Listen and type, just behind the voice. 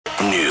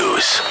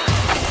reviews,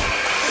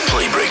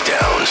 play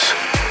breakdowns,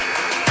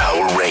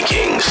 power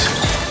rankings,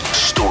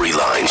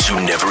 storylines you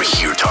never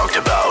hear talked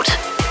about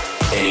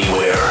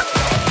anywhere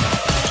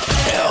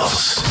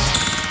else.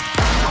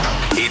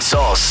 It's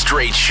all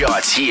straight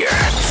shots here,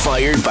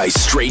 fired by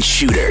straight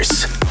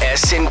shooters.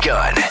 S and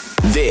Gun.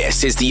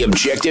 This is the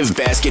Objective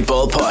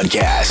Basketball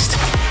Podcast.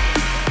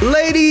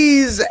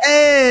 Ladies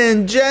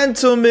and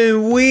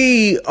gentlemen,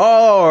 we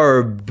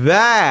are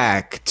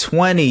back.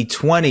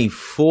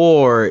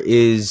 2024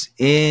 is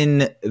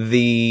in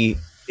the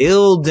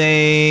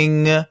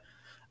building.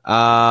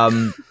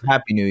 Happy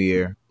New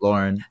Year,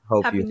 Lauren.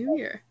 Happy New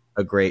Year.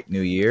 A great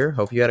New Year.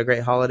 Hope you had a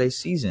great holiday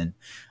season.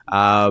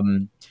 I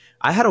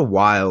had a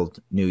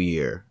wild New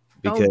Year.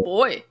 Oh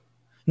boy.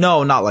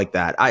 No, not like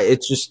that.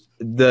 It's just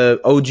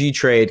the OG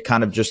trade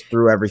kind of just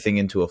threw everything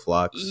into a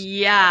flux.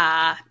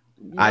 Yeah.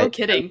 No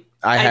kidding.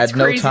 It's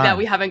crazy no time. that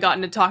we haven't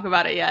gotten to talk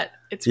about it yet.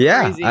 It's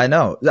Yeah, crazy. I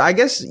know. I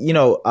guess,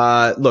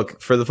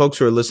 look, for the folks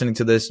who are listening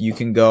to this, you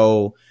can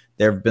go,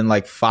 there have been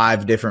like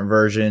 5 different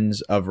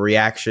versions of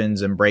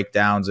reactions and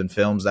breakdowns and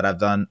films that I've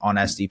done on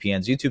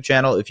SDPN's YouTube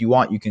channel. If you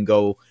want, you can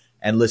go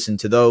and listen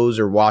to those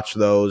or watch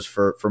those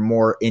for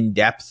more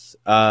in-depth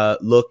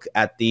look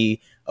at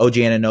the OG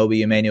Anunoby,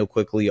 Emmanuel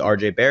Quickley,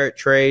 RJ Barrett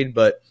trade.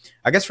 But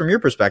I guess from your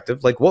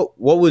perspective, like what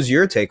was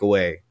your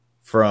takeaway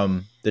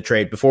from the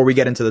trade before we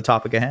get into the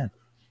topic at hand?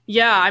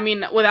 Yeah, I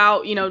mean,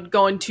 without,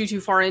 going too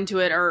far into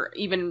it or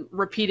even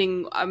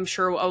repeating, I'm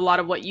sure, a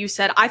lot of what you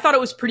said, I thought it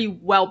was pretty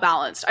well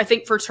balanced. I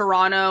think for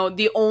Toronto,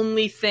 the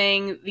only,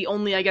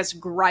 I guess,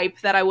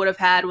 gripe that I would have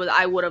had was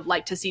I would have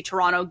liked to see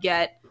Toronto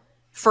get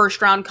first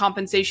round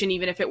compensation,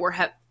 even if it were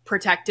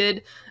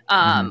protected,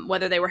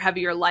 whether they were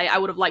heavy or light. I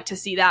would have liked to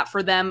see that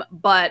for them.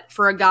 But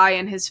for a guy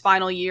in his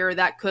final year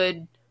that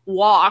could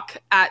walk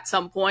at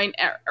some point,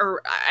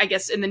 or I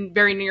guess in the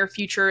very near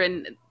future,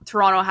 and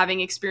Toronto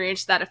having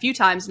experienced that a few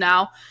times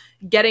now,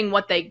 getting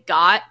what they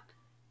got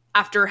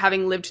after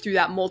having lived through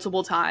that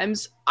multiple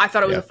times, I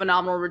thought it was a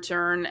phenomenal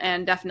return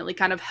and definitely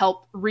kind of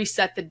helped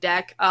reset the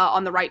deck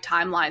on the right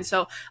timeline.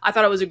 So I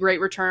thought it was a great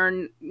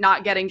return,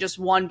 not getting just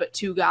one but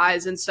 2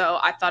 guys. And so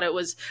I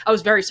was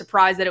very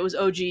surprised that it was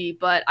OG,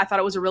 but I thought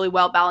it was a really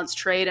well-balanced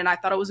trade, and I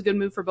thought it was a good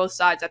move for both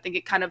sides. I think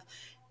it kind of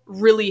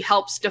really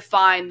helps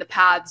define the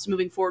paths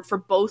moving forward for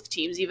both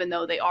teams, even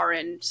though they are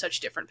in such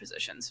different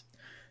positions.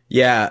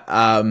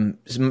 Yeah,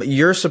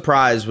 your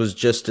surprise was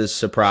just as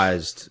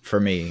surprised for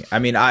me. I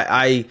mean,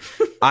 I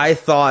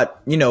thought,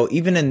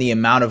 even in the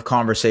amount of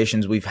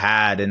conversations we've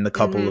had in the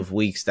couple of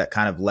weeks that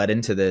kind of led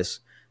into this,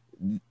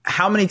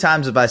 how many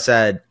times have I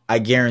said, I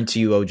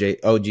guarantee you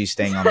OG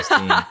staying on this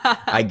team.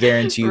 I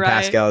guarantee you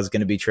Pascal is going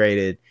to be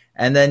traded.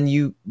 And then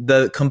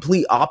the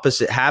complete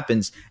opposite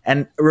happens.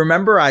 And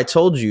remember, I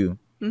told you,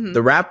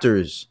 the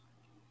Raptors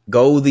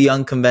go the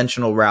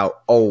unconventional route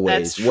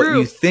always. That's what true.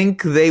 you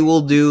think they will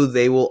do,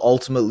 they will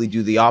ultimately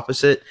do the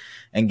opposite.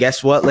 And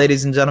guess what,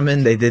 ladies and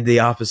gentlemen? They did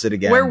the opposite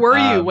again. Where were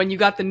you when you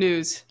got the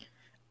news?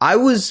 I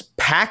was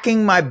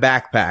packing my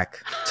backpack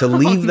to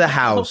leave the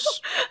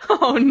house.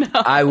 Oh, no.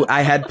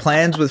 I had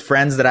plans with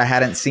friends that I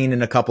hadn't seen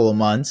in a couple of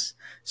months.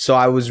 So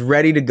I was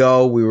ready to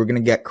go. We were going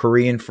to get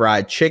Korean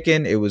fried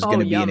chicken. It was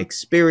going to be an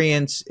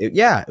experience. It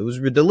was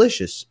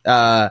delicious.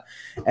 So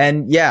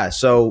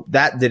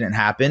that didn't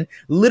happen.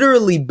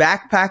 Literally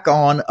backpack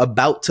on,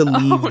 about to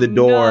leave the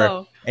door.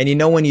 No.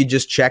 And when you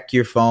just check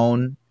your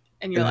phone,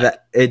 And you're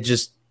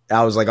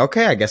I was like,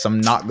 okay, I guess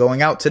I'm not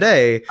going out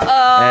today. So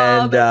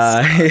that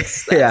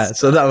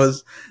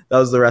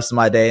was the rest of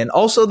my day. And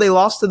also they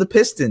lost to the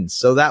Pistons.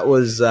 So that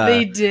was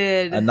they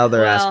did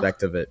another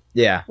aspect of it.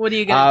 Yeah. What are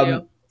you going to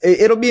do?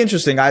 It'll be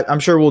interesting. I'm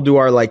sure we'll do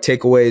our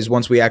takeaways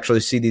once we actually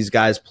see these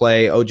guys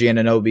play. OG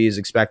Anunoby is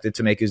expected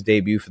to make his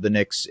debut for the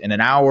Knicks in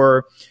an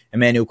hour.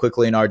 Emmanuel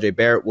Quickley and RJ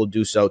Barrett will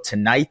do so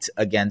tonight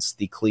against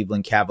the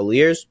Cleveland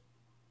Cavaliers.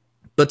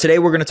 But today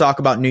we're going to talk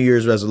about New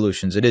Year's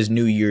resolutions. It is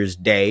New Year's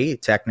Day,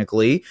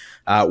 technically.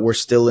 We're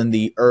still in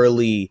the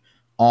early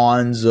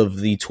ons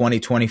of the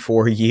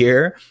 2024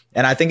 year.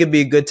 And I think it'd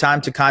be a good time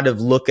to kind of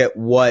look at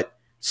what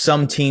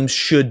some teams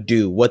should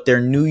do, what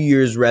their New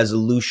Year's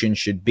resolution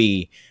should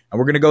be. And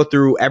we're going to go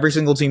through every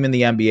single team in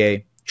the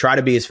NBA, try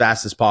to be as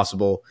fast as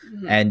possible,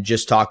 and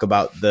just talk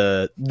about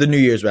the New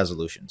Year's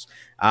resolutions.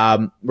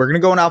 We're going to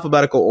go in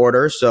alphabetical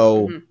order.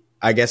 So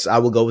I guess I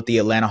will go with the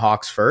Atlanta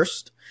Hawks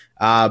first.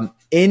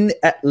 In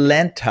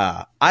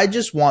Atlanta, I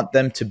just want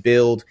them to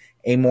build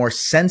a more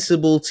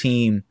sensible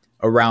team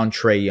around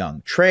Trae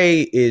Young.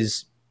 Trae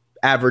is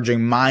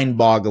averaging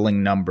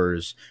mind-boggling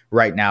numbers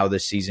right now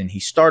this season. He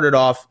started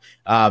off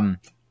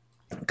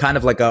kind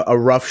of like a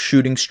rough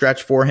shooting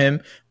stretch for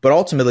him, but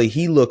ultimately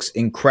he looks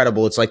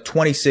incredible. It's like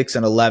 26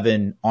 and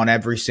 11 on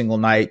every single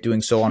night,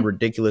 doing so on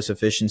ridiculous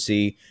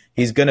efficiency.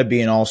 He's going to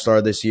be an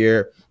all-star this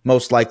year.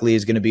 Most likely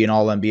he's going to be an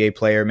all-NBA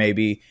player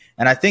maybe.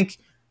 And I think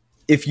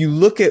if you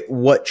look at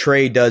what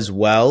Trae does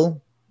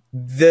well,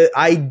 the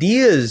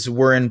ideas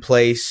were in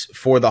place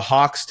for the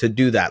Hawks to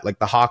do that, like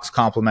the Hawks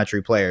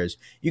complementary players.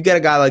 You get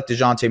a guy like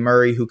DeJounte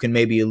Murray who can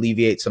maybe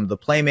alleviate some of the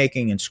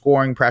playmaking and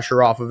scoring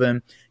pressure off of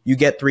him. You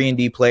get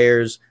 3-and-D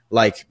players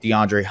like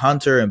DeAndre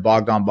Hunter and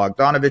Bogdan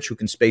Bogdanovic, who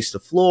can space the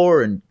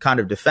floor and kind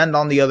of defend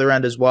on the other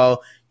end as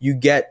well. You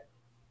get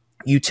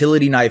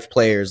utility knife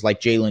players like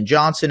Jalen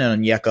Johnson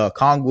and Onyeka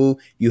Okongwu.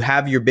 You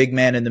have your big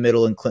man in the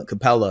middle and Clint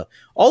Capella.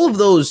 All of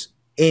those,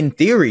 in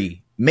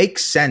theory, make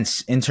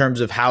sense in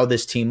terms of how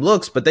this team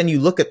looks. But then you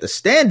look at the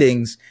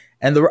standings,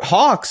 and the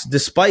Hawks,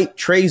 despite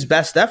Trey's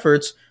best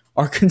efforts,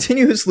 are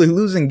continuously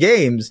losing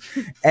games.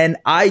 And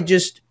I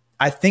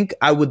think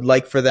I would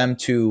like for them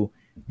to,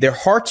 their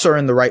hearts are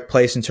in the right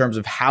place in terms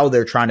of how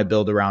they're trying to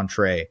build around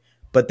Trey,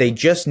 but they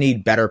just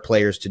need better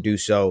players to do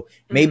so.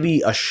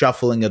 Maybe a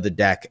shuffling of the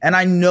deck. And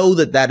I know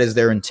that that is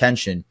their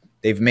intention.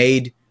 They've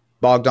made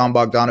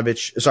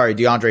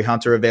DeAndre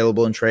Hunter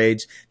available in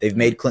trades. They've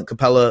made Clint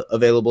Capella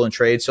available in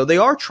trades. So they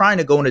are trying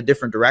to go in a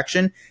different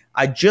direction.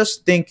 I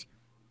just think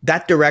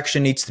that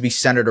direction needs to be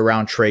centered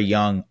around Trae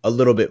Young a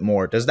little bit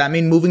more. Does that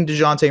mean moving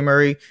DeJounte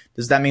Murray?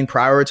 Does that mean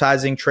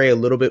prioritizing Trae a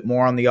little bit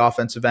more on the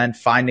offensive end,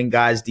 finding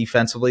guys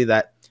defensively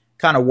that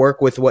kind of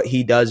work with what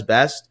he does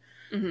best?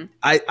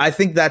 I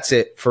think that's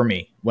it for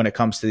me when it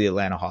comes to the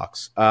Atlanta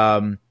Hawks.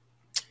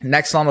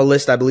 Next on the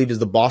list, I believe, is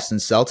the Boston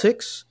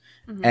Celtics.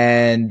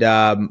 And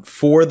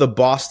for the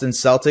Boston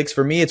Celtics,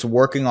 for me, it's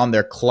working on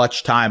their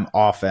clutch time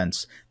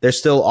offense. They're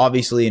still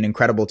obviously an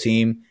incredible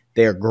team.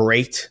 They're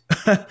great.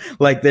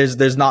 Like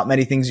there's not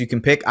many things you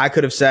can pick. I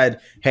could have said,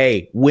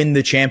 hey, win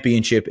the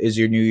championship is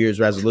your New Year's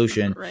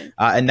resolution. Right.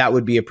 And that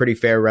would be a pretty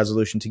fair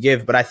resolution to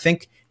give. But I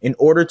think in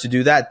order to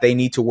do that, they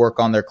need to work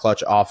on their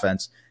clutch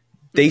offense.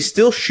 They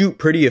still shoot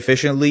pretty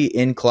efficiently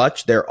in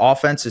clutch. Their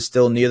offense is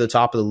still near the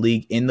top of the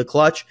league in the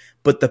clutch,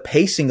 but the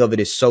pacing of it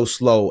is so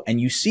slow. And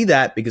you see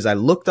that because I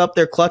looked up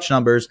their clutch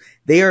numbers.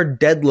 They are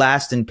dead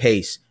last in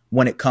pace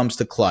when it comes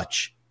to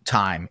clutch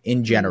time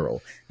in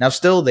general. Now,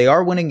 still, they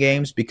are winning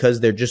games because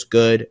they're just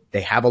good.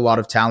 They have a lot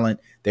of talent.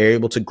 They're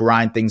able to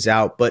grind things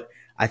out. But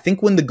I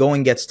think when the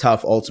going gets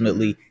tough,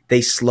 ultimately, they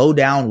slow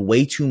down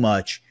way too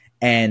much,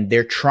 and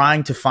they're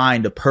trying to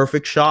find a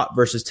perfect shot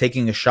versus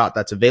taking a shot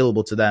that's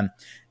available to them.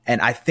 And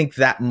I think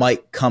that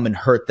might come and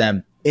hurt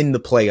them in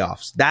the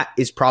playoffs. That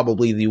is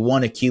probably the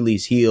one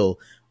Achilles heel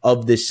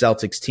of this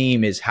Celtics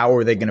team, is how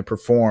are they going to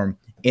perform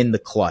in the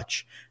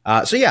clutch?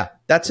 So yeah,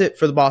 that's it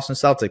for the Boston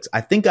Celtics.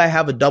 I think I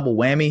have a double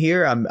whammy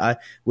here.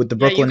 With the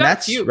Brooklyn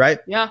Nets, right?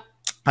 Yeah.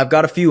 I've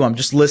got a few. I'm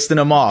just listing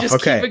them off. Just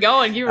okay. Keep it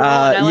going. You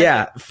like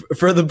yeah.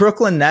 For the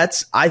Brooklyn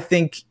Nets, I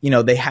think,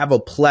 they have a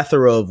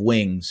plethora of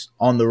wings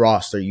on the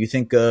roster. You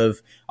think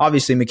of,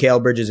 obviously,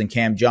 Mikal Bridges and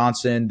Cam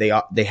Johnson.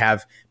 They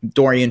have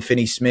Dorian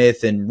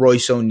Finney-Smith and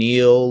Royce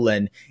O'Neal,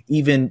 and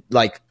even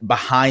like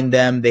behind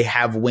them, they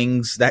have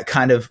wings that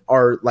kind of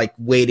are like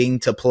waiting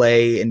to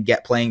play and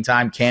get playing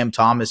time. Cam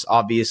Thomas,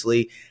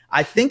 obviously.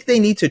 I think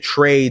they need to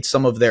trade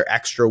some of their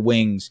extra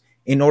wings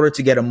in order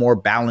to get a more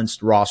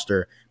balanced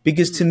roster.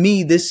 Because to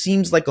me, this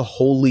seems like a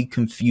wholly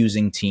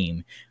confusing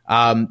team.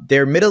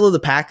 They're middle of the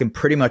pack in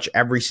pretty much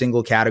every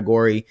single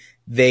category.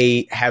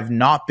 They have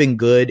not been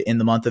good in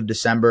the month of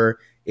December.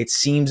 It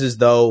seems as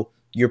though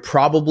you're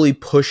probably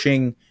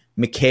pushing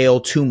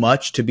Mikal too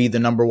much to be the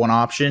number one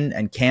option.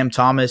 And Cam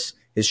Thomas,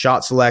 his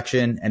shot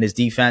selection and his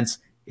defense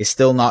is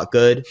still not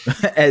good,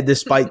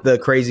 despite the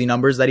crazy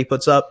numbers that he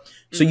puts up.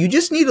 So you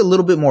just need a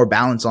little bit more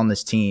balance on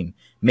this team.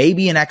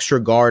 Maybe an extra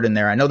guard in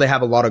there. I know they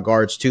have a lot of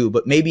guards too,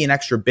 but maybe an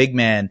extra big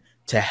man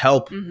to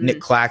help Nick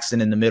Claxton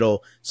in the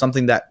middle,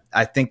 something that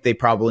I think they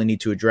probably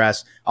need to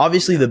address.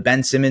 Obviously, the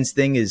Ben Simmons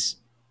thing is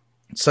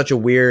such a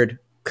weird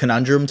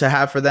conundrum to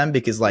have for them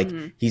because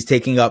he's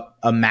taking up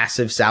a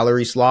massive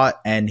salary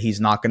slot and he's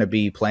not going to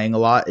be playing a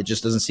lot. It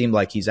just doesn't seem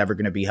like he's ever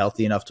going to be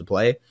healthy enough to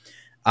play.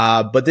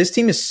 But this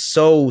team is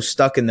so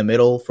stuck in the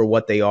middle for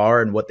what they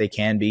are and what they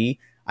can be.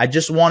 I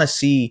just want to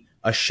see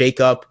a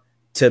shakeup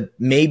to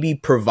maybe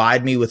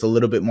provide me with a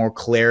little bit more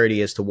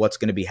clarity as to what's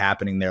going to be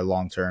happening there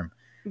long term.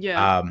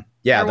 Yeah.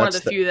 They're one of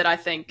the few that I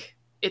think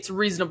it's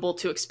reasonable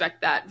to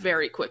expect that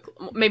very quickly.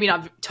 Maybe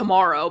not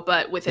tomorrow,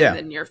 but within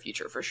the near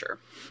future for sure.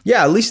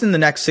 Yeah, at least in the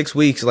next 6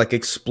 weeks, like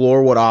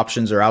explore what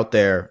options are out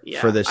there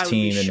for this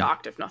team. I would be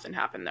shocked if nothing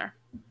happened there.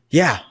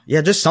 Yeah,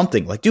 just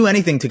something. Like do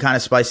anything to kind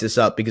of spice this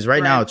up because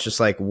right now it's just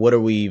like, what are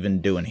we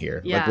even doing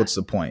here? Yeah. Like what's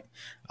the point?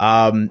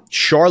 The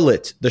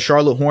Charlotte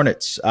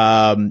Hornets.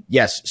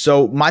 Yes.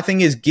 So my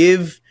thing is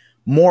give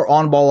more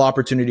on-ball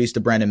opportunities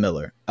to Brandon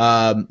Miller.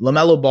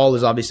 LaMelo Ball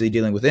is obviously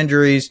dealing with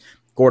injuries.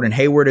 Gordon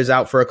Hayward is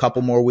out for a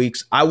couple more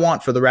weeks. I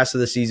want for the rest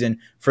of the season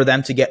for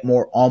them to get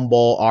more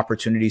on-ball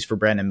opportunities for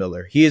Brandon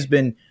Miller. He has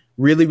been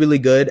really, really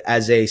good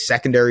as a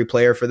secondary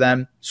player for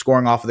them,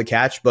 scoring off of the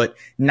catch, but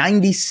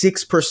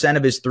 96%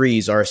 of his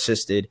threes are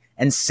assisted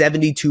and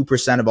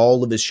 72% of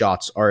all of his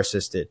shots are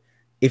assisted.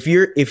 If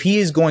he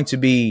is going to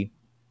be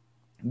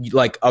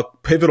like a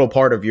pivotal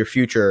part of your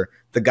future,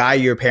 the guy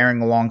you're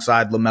pairing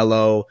alongside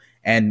LaMelo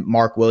and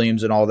Mark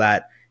Williams and all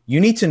that, you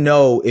need to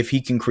know if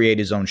he can create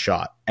his own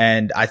shot.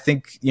 And I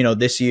think,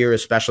 this year,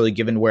 especially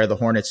given where the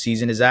Hornets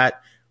season is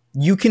at,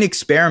 you can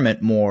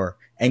experiment more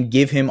and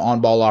give him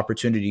on-ball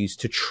opportunities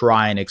to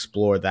try and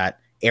explore that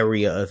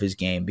area of his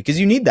game because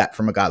you need that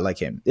from a guy like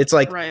him. It's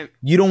like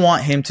you don't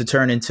want him to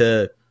turn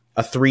into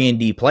a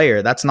 3-and-D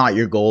player. That's not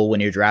your goal when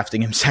you're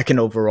drafting him second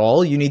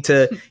overall. He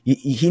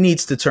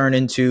needs to turn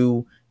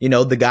into,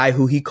 the guy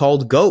who he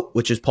called GOAT,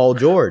 which is Paul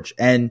George.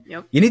 And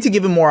you need to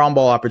give him more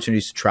on-ball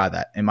opportunities to try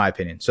that, in my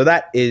opinion. So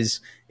that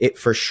is it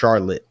for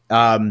Charlotte.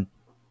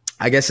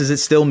 I guess, is it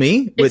still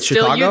me with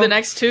Chicago? It's still you. The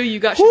next two, you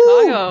got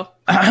Chicago.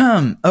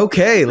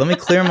 Okay, let me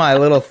clear my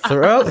little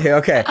throat here.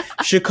 Okay,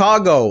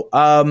 Chicago,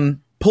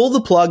 pull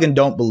the plug and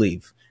don't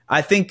believe.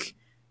 I think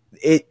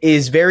it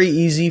is very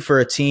easy for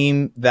a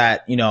team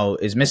that,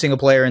 is missing a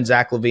player in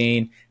Zach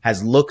LaVine,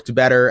 has looked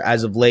better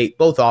as of late,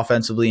 both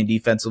offensively and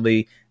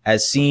defensively,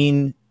 has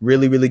seen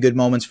really, really good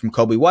moments from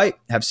Kobe White,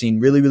 have seen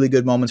really, really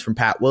good moments from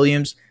Pat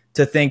Williams,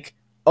 to think,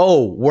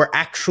 oh, we're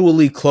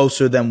actually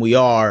closer than we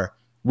are.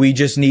 We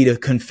just need to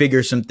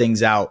configure some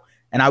things out.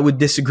 And I would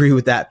disagree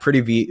with that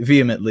pretty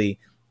vehemently.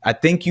 I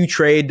think you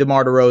trade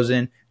DeMar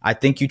DeRozan. I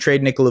think you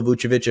trade Nikola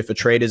Vucevic if a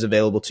trade is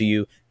available to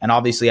you. And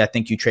obviously, I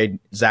think you trade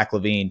Zach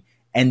LaVine.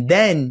 And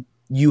then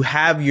you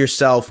have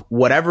yourself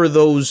whatever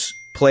those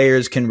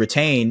players can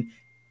retain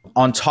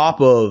on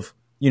top of,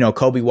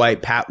 Kobe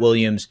White, Pat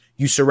Williams.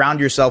 You surround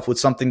yourself with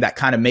something that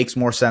kind of makes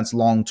more sense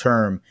long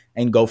term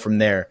and go from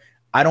there.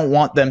 I don't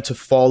want them to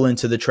fall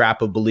into the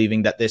trap of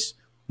believing that this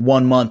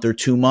 1 month or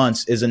 2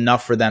 months is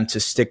enough for them to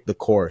stick the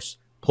course.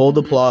 Pull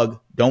the plug.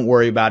 Don't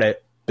worry about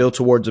it. Build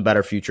towards a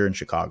better future in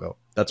Chicago.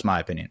 That's my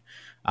opinion.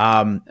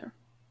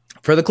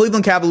 For the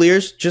Cleveland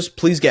Cavaliers, just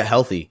please get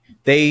healthy.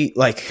 They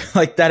like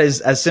that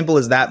is as simple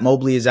as that.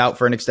 Mobley is out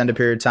for an extended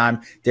period of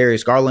time.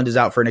 Darius Garland is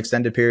out for an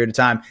extended period of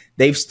time.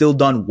 They've still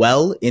done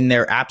well in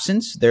their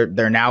absence. They're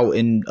now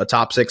in a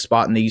top 6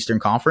 spot in the Eastern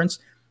Conference.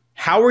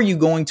 How are you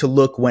going to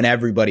look when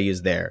everybody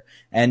is there?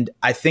 And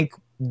I think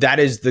that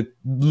is the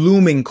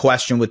looming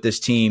question with this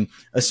team,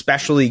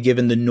 especially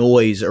given the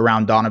noise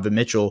around Donovan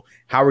Mitchell.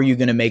 How are you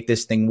going to make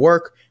this thing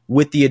work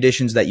with the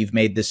additions that you've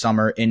made this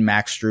summer in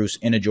Max Strus,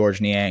 in a George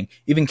Niang?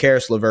 Even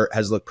Karis LeVert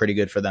has looked pretty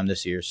good for them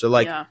this year.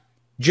 So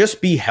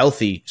just be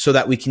healthy so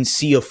that we can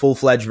see a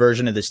full-fledged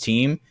version of this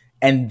team,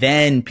 and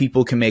then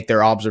people can make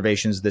their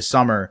observations this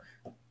summer,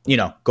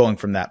 going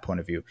from that point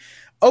of view.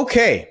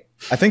 Okay,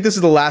 I think this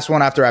is the last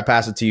one after I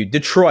pass it to you.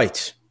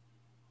 Detroit.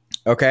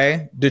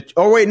 Okay.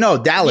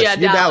 Dallas. Yeah,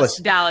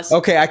 Dallas.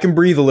 Okay, I can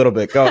breathe a little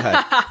bit. Go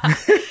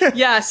ahead.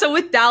 Yeah, so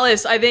with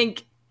Dallas, I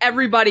think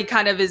everybody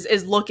kind of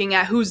is looking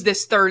at who's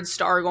this third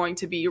star going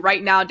to be.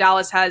 Right now,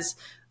 Dallas has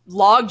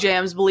log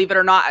jams, believe it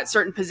or not, at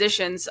certain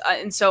positions.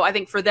 And so I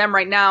think for them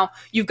right now,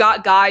 you've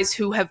got guys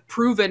who have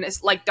proven,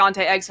 like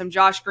Dante Exum,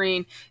 Josh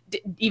Green,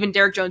 even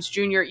Derek Jones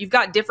Jr. You've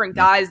got different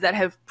guys that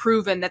have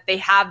proven that they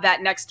have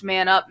that next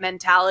man up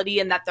mentality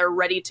and that they're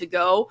ready to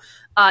go.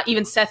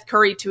 Even Seth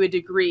Curry to a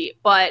degree.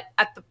 But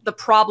the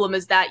problem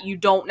is that you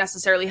don't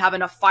necessarily have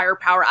enough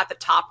firepower at the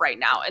top right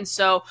now. And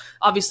so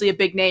obviously a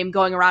big name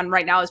going around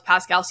right now is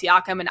Pascal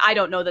Siakam. And I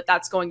don't know that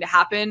that's going to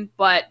happen,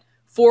 but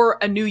for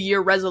a new year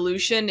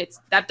resolution,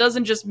 that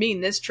doesn't just mean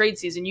this trade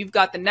season. You've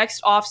got the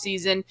next off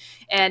season,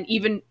 and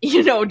even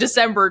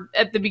December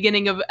at the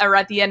beginning of, or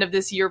at the end of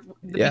this year,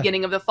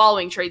 beginning of the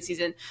following trade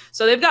season.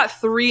 So they've got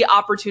 3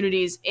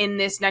 opportunities in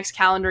this next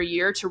calendar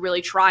year to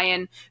really try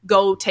and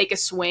go take a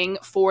swing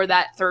for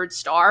that third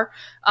star.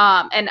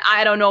 And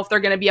I don't know if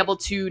they're going to be able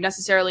to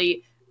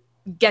necessarily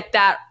get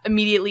that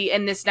immediately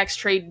in this next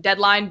trade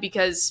deadline,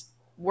 because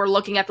we're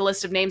looking at the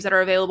list of names that are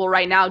available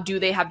right now. Do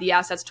they have the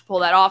assets to pull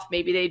that off?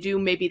 Maybe they do,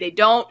 maybe they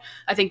don't.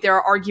 I think there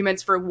are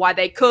arguments for why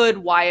they could,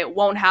 why it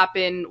won't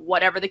happen,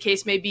 whatever the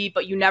case may be,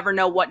 but you never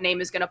know what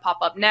name is going to pop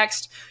up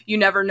next. You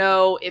never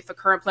know if a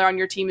current player on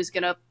your team is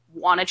going to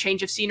want a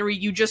change of scenery.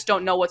 You just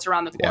don't know what's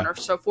around the corner.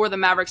 Yeah. So for the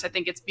Mavericks, I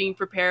think it's being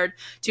prepared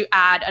to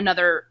add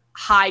another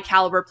high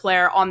caliber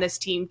player on this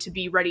team to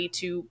be ready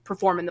to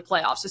perform in the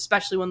playoffs,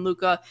 especially when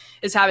Luka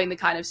is having the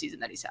kind of season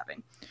that he's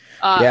having.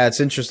 Yeah, it's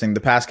interesting. The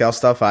Pascal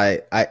stuff,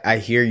 I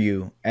hear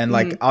you. And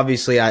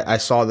obviously I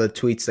saw the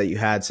tweets that you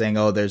had saying,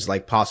 oh, there's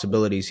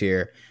possibilities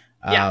here.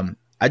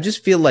 I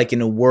just feel like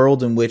in a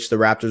world in which the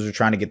Raptors are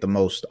trying to get the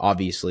most,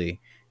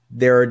 obviously,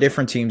 there are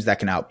different teams that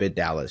can outbid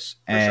Dallas.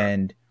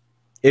 And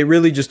it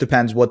really just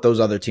depends what those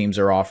other teams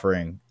are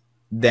offering.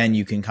 Then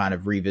you can kind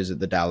of revisit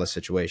the Dallas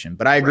situation.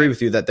 But I agree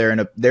with you that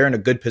they're in a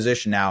good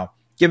position now,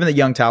 given the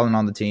young talent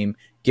on the team,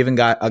 given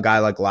a guy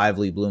like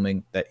Lively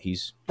blooming, that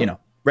he's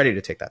ready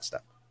to take that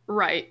step.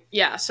 Right.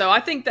 Yeah. So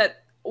I think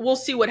that we'll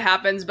see what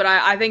happens, but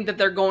I think that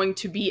they're going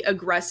to be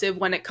aggressive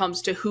when it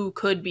comes to who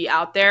could be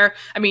out there.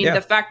 I mean,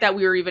 the fact that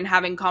we were even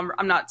having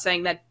I'm not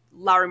saying that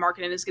Lauri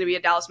Markkanen is going to be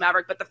a Dallas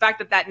Maverick, but the fact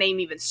that that name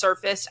even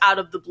surfaced out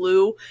of the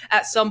blue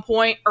at some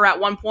point, or at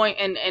one point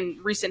in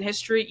recent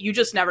history, you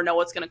just never know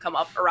what's going to come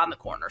up around the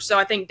corner. So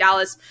I think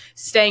Dallas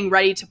staying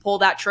ready to pull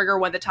that trigger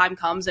when the time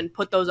comes and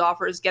put those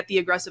offers, get the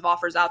aggressive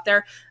offers out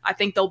there. I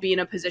think they'll be in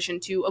a position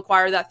to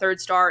acquire that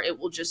third star. It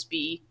will just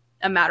be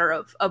a matter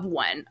of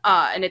when.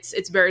 And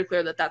it's very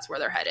clear that that's where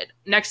they're headed.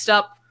 Next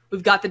up,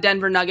 we've got the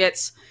Denver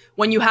Nuggets.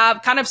 When you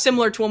have kind of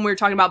similar to when we were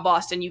talking about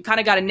Boston, you kind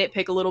of got to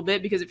nitpick a little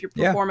bit, because if you're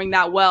performing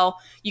that well,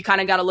 you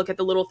kind of got to look at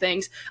the little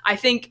things. I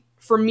think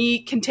for me,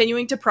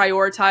 continuing to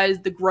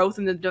prioritize the growth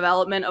and the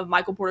development of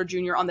Michael Porter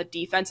Jr. on the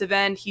defensive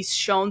end. He's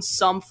shown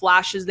some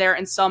flashes there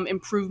and some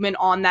improvement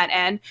on that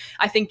end.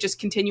 I think just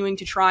continuing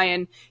to try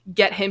and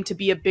get him to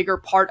be a bigger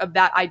part of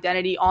that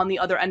identity on the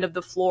other end of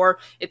the floor.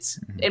 It's,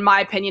 in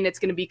my opinion, it's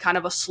going to be kind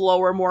of a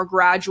slower, more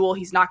gradual.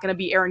 He's not going to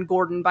be Aaron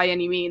Gordon by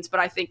any means, but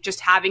I think just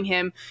having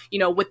him,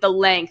 with the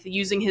length,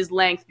 using his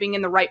length, being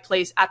in the right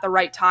place at the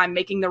right time,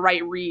 making the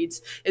right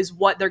reads is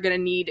what they're going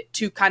to need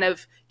to kind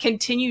of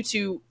continue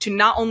to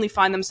not only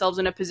find themselves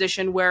in a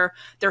position where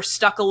they're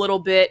stuck a little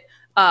bit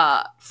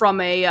from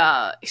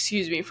a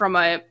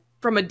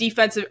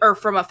defensive or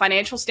from a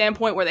financial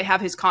standpoint where they have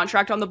his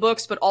contract on the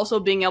books, but also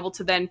being able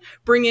to then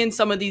bring in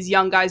some of these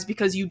young guys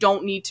because you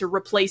don't need to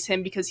replace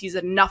him because he's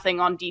a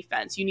nothing on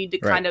defense. You need to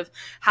kind of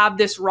have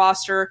this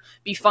roster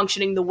be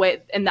functioning the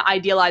way in the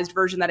idealized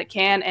version that it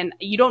can. And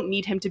you don't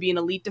need him to be an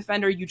elite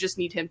defender. You just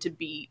need him to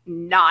be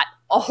not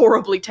a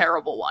horribly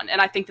terrible one. And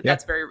I think that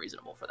that's very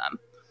reasonable for them.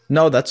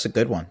 No, that's a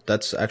good one.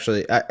 That's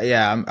actually,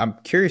 I'm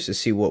curious to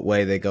see what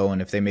way they go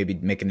and if they maybe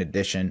make an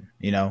addition,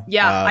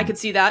 Yeah, I could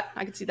see that.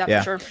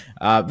 For sure.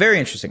 Very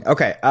interesting.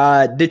 Okay.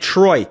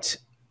 Detroit.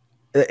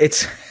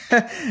 It's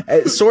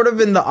sort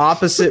of in the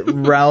opposite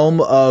realm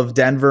of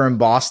Denver and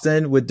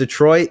Boston. With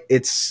Detroit,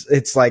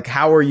 it's like,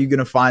 how are you going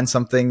to find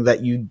something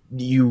that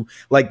you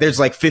like?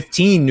 There's like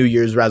 15 New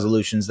Year's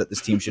resolutions that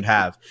this team should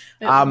have.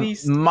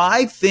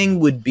 My thing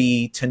would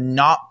be to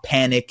not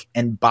panic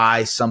and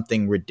buy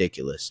something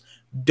ridiculous.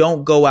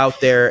 Don't go out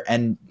there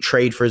and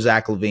trade for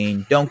Zach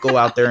LaVine. Don't go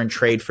out there and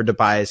trade for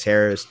Tobias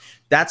Harris.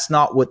 That's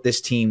not what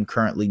this team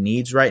currently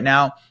needs right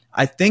now.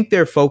 I think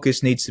their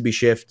focus needs to be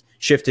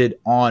shifted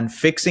on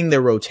fixing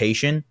their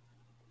rotation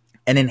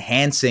and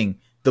enhancing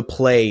the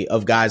play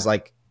of guys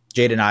like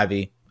Jaden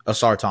Ivey,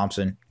 Ausar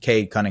Thompson,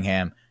 Cade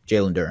Cunningham,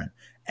 Jalen Duren.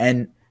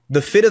 And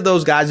the fit of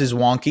those guys is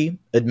wonky,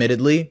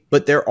 admittedly,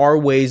 but there are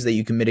ways that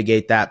you can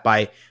mitigate that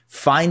by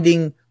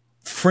finding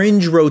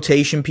fringe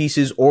rotation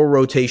pieces or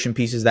rotation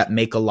pieces that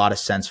make a lot of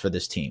sense for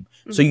this team.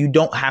 Mm-hmm. So you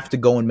don't have to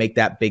go and make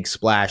that big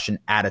splash and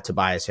add a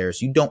Tobias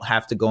Harris. You don't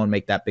have to go and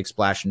make that big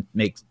splash and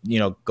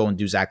go and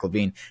do Zach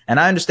LaVine. And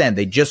I understand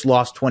they just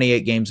lost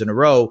 28 games in a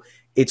row.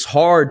 It's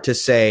hard to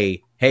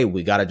say, hey,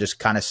 we got to just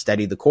kind of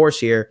steady the course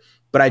here.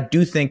 But I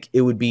do think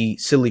it would be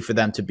silly for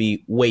them to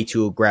be way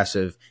too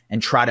aggressive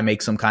and try to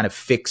make some kind of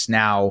fix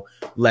now,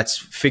 let's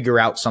figure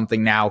out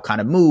something now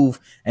kind of move,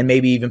 and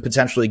maybe even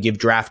potentially give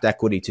draft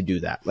equity to do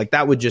that. Like,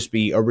 that would just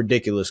be a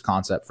ridiculous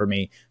concept for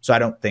me. So I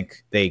don't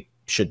think they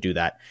should do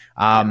that.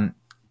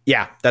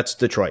 That's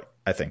Detroit,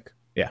 I think.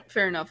 Yeah.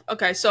 Fair enough.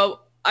 Okay.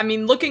 So, I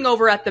mean, looking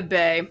over at the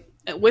Bay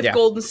with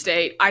Golden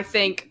State, I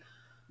think,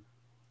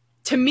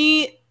 to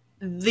me,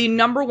 the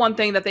number one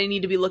thing that they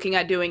need to be looking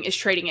at doing is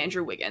trading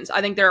Andrew Wiggins.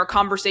 I think there are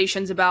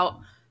conversations about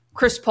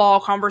Chris Paul,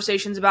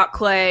 conversations about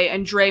Clay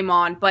and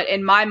Draymond, but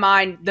in my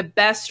mind, the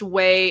best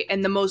way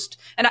and the most,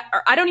 and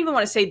I don't even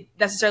want to say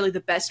necessarily the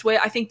best way,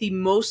 I think the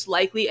most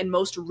likely and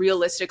most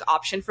realistic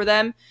option for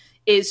them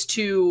is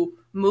to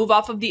move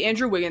off of the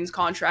Andrew Wiggins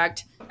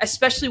contract,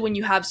 especially when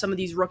you have some of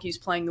these rookies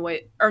playing the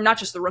way, or not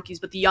just the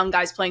rookies, but the young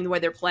guys playing the way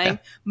they're playing.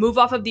 Move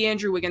off of the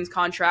Andrew Wiggins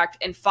contract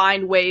and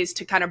find ways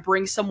to kind of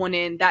bring someone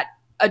in that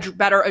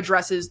better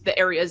addresses the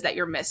areas that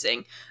you're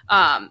missing.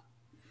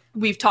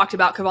 We've talked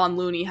about Kevon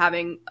Looney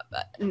having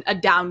a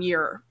down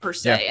year per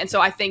se. And so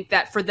I think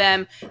that for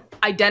them,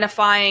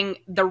 identifying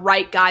the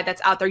right guy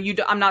that's out there,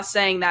 I'm not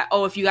saying that,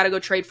 if you got to go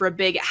trade for a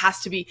big, it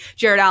has to be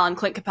Jared Allen,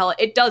 Clint Capella.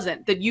 It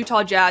doesn't. The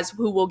Utah Jazz,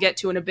 who we'll get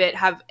to in a bit,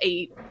 have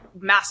a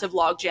massive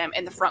logjam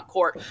in the front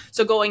court.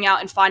 So going out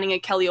and finding a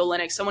Kelly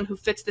Olynyk, someone who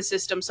fits the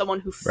system,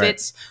 someone who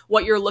fits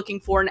what you're looking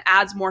for and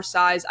adds more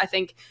size, I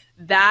think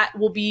that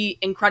will be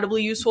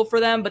incredibly useful for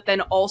them. But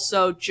then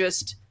also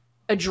just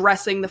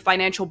addressing the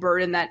financial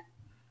burden that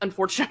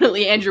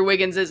unfortunately Andrew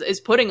Wiggins is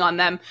putting on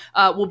them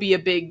will be a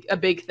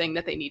big thing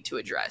that they need to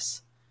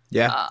address.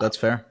 Yeah, that's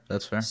fair.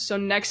 So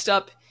next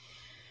up,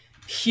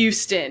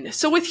 Houston.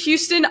 So with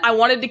Houston, I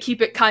wanted to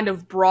keep it kind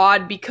of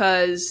broad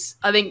because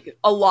I think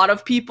a lot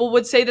of people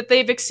would say that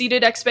they've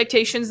exceeded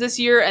expectations this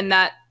year, and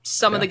that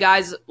some of the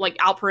guys like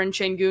Alperen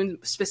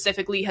Sengun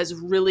specifically has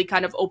really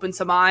kind of opened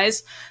some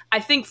eyes. I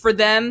think for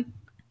them,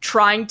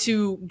 trying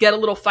to get a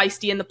little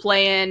feisty in the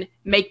play-in,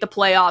 make the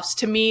playoffs,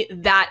 to me,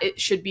 that it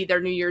should be their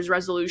New Year's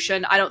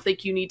resolution. I don't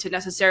think you need to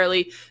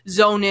necessarily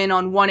zone in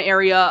on one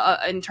area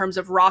in terms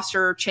of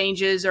roster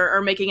changes or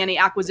making any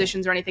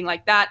acquisitions or anything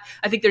like that.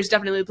 I think there's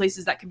definitely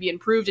places that can be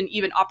improved and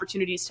even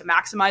opportunities to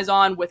maximize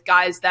on with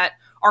guys that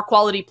are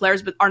quality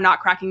players but are not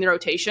cracking the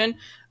rotation.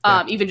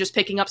 Even just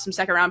picking up some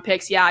second-round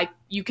picks,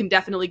 you can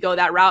definitely go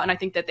that route, and I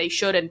think that they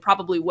should and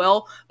probably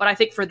will. But I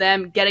think for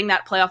them, getting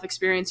that playoff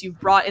experience, you've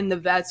brought in the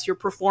vets, you're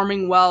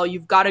performing well,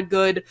 you've got a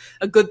good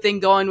thing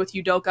going with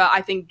Udoka.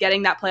 I think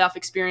getting that playoff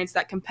experience,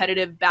 that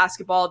competitive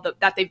basketball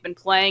that they've been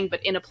playing,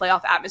 but in a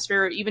playoff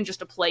atmosphere, or even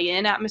just a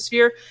play-in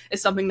atmosphere,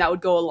 is something that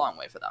would go a long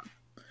way for them.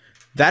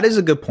 That is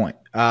a good point.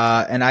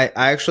 And I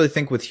actually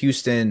think with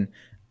Houston,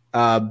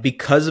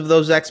 because of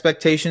those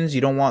expectations,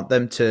 you don't want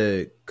them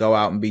to go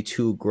out and be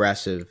too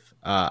aggressive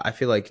I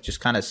feel like just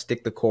kind of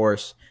stick the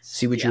course,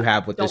 see what you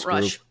have with this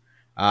rush. group.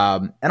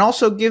 And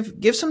also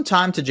give some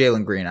time to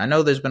Jalen Green. I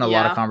know there's been a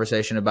lot of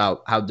conversation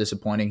about how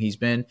disappointing he's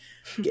been.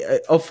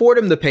 Afford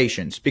him the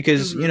patience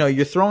because,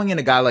 you're throwing in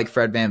a guy like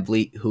Fred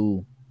VanVleet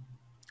who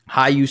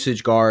high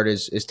usage guard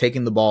is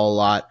taking the ball a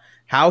lot.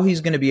 How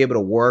he's going to be able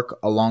to work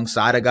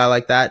alongside a guy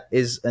like that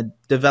is a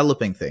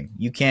developing thing.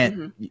 You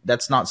can't,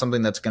 that's not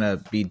something that's going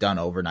to be done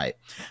overnight.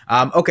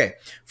 Okay.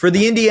 For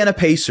the Indiana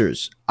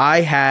Pacers,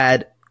 I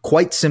had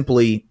quite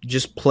simply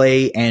just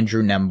play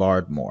Andrew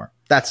Nembhard more.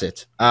 That's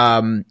it.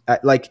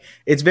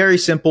 It's very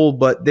simple,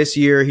 but this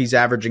year he's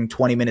averaging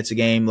 20 minutes a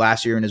game.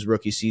 Last year in his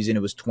rookie season,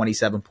 it was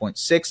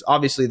 27.6.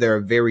 Obviously, they're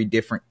a very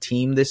different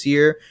team this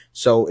year,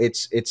 so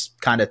it's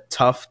kind of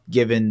tough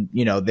given,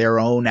 their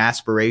own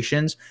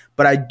aspirations.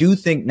 But I do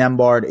think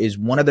Nembhard is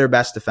one of their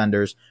best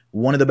defenders,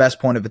 one of the best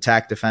point of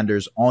attack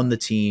defenders on the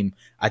team.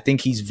 I think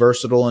he's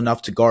versatile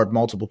enough to guard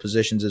multiple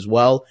positions as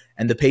well,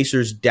 and the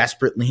Pacers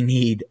desperately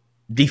need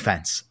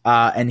defense.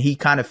 And he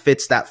kind of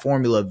fits that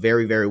formula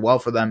very, very well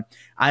for them.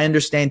 I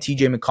understand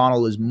TJ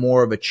McConnell is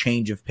more of a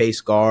change of pace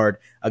guard,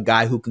 a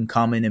guy who can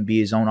come in and be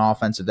his own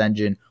offensive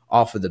engine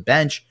off of the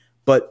bench.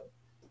 But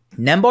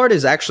Nembhard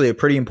is actually a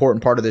pretty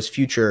important part of this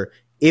future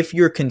if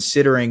you're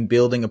considering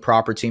building a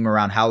proper team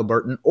around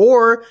Halliburton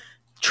or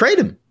trade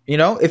him.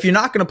 If you're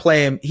not going to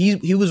play him,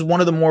 he was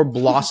one of the more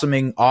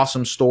blossoming,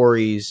 awesome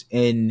stories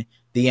in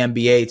the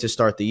NBA to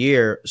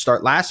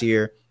start last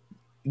year.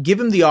 Give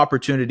him the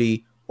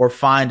opportunity or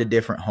find a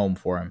different home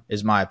for him,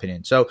 is my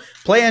opinion. So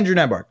play Andrew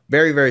Nembhard,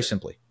 very, very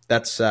simply.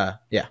 That's,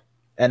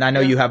 And I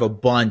know you have a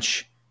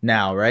bunch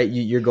now, right?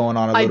 You're going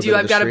on a little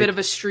bit of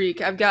a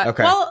streak. I've got a bit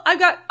of a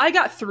streak. I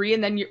got 3,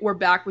 and then we're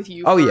back with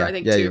you. I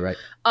think 2. You're right.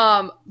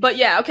 But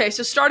yeah, okay.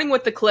 So starting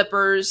with the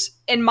Clippers,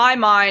 in my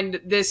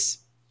mind, this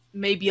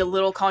may be a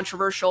little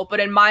controversial,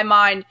 but in my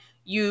mind,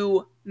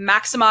 you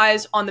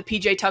maximize on the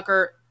PJ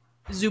Tucker,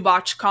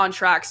 Zubac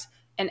contracts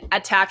and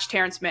attach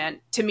Terrence Mann.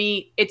 To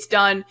me, it's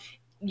done.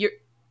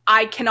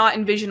 I cannot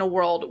envision a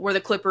world where the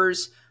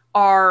Clippers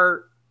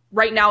are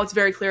right now. It's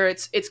very clear.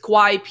 It's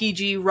Kawhi,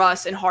 PG,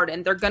 Russ, and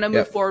Harden. They're going to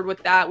move forward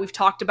with that. We've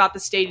talked about the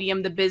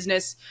stadium, the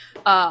business,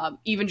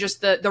 even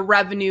just the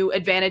revenue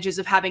advantages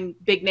of having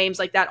big names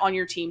like that on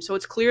your team. So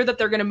it's clear that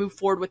they're going to move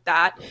forward with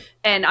that.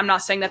 And I'm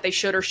not saying that they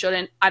should or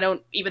shouldn't. I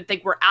don't even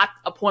think we're at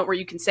a point where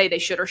you can say they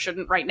should or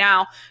shouldn't right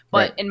now.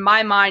 But in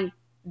my mind,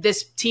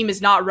 this team is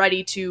not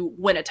ready to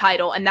win a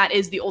title. And that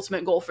is the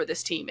ultimate goal for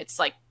this team. It's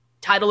like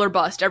title or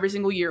bust every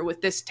single year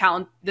with this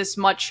talent, this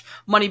much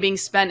money being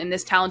spent in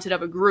this talented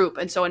of a group.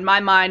 And so in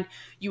my mind,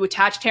 you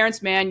attach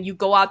Terrence Mann, you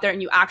go out there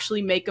and you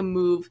actually make a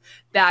move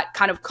that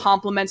kind of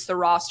complements the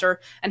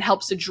roster and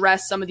helps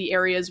address some of the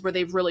areas where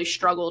they've really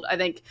struggled. I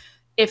think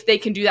if they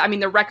can do that, I mean,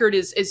 the record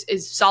is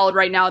solid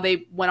right now.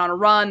 They went on a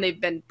run. They've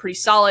been pretty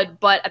solid,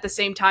 but at the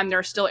same time, there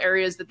are still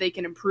areas that they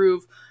can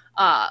improve.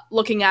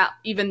 Looking at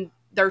even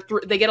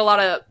they get a lot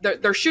of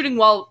they're shooting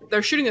well.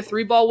 They're shooting the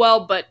 3-ball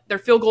well, but their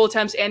field goal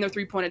attempts and their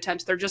 3-point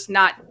attempts, they're just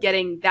not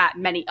getting that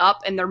many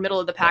up, and they're middle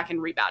of the pack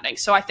in rebounding.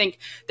 So I think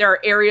there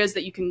are areas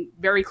that you can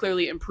very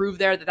clearly improve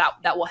there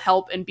that will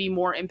help and be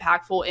more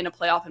impactful in a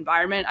playoff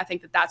environment. I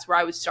think that's where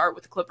I would start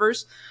with the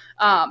Clippers.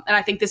 And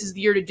I think this is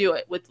the year to do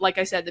it. With, like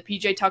I said, the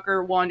PJ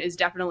Tucker one is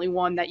definitely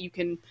one that you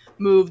can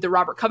move. The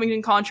Robert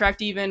Covington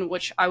contract even,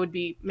 which I would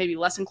be maybe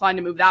less inclined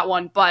to move that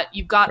one. But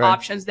you've got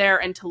options there,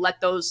 and to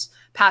let those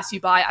pass you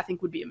by, I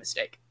think would be a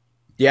mistake.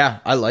 Yeah,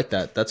 I like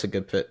that. That's a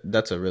good fit.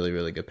 That's a really,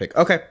 really good pick.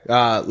 Okay,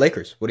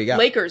 Lakers. What do you got?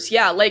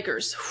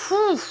 Lakers.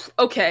 Whew.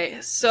 Okay,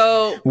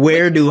 so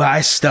where do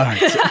I start?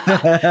 So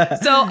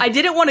I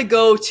didn't want to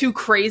go too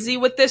crazy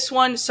with this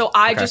one, so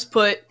I just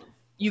put,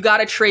 you got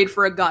to trade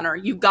for a gunner.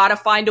 You got to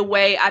find a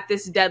way at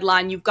this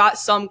deadline. You've got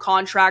some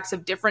contracts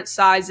of different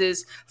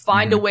sizes.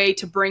 Find a way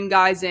to bring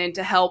guys in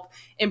to help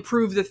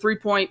improve the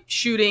 3-point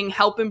shooting,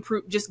 help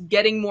improve just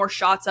getting more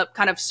shots up,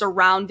 kind of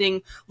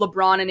surrounding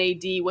LeBron and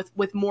AD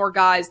with more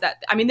guys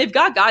that, I mean, they've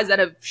got guys that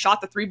have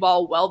shot the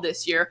 3-ball well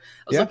this year.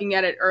 I was looking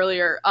at it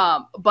earlier.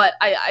 But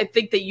I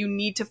think that you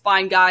need to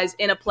find guys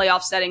in a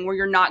playoff setting where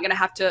you're not going to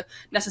have to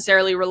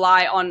necessarily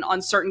rely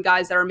on certain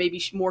guys that are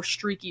maybe more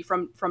streaky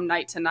from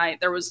night to night.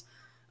 There was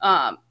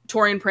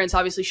Taurean Prince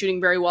obviously shooting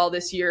very well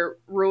this year.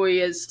 Rui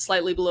is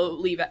slightly below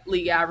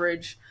league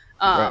average.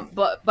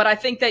 But I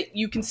think that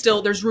you can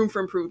still, there's room for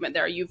improvement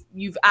there.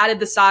 You've added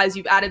the size,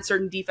 you've added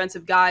certain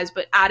defensive guys,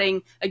 but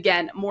adding,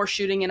 again, more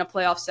shooting in a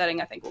playoff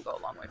setting, I think will go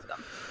a long way for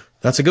them.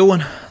 That's a good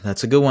one.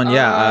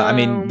 Yeah. I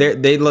mean,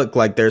 they look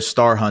like they're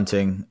star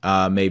hunting,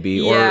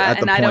 maybe, or at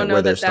the point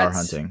where they're star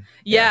hunting.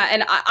 Yeah.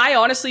 And I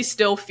honestly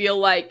still feel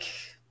like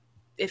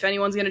if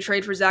anyone's going to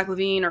trade for Zach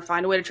LaVine or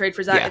find a way to trade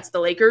for Zach, it's the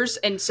Lakers.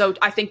 And so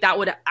I think that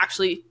would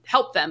actually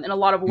help them in a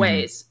lot of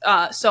ways.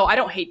 So I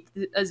don't hate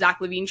a Zach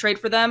LaVine trade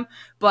for them,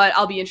 but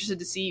I'll be interested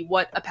to see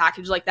what a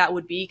package like that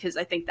would be, because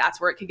I think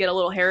that's where it could get a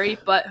little hairy,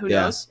 but who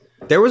knows?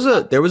 There was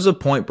a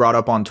point brought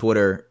up on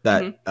Twitter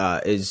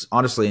that is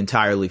honestly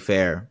entirely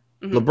fair.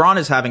 LeBron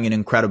is having an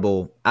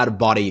incredible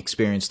out-of-body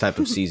experience type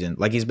of season.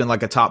 Like, he's been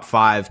like a top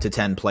 5 to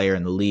 10 player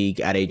in the league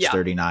at age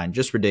 39.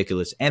 Just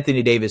ridiculous.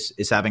 Anthony Davis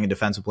is having a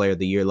defensive player of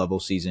the year level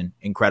season.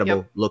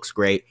 Incredible. Looks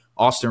great.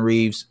 Austin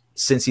Reeves,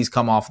 since he's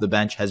come off the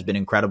bench, has been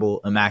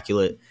incredible,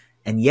 immaculate.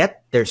 And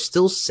yet they're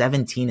still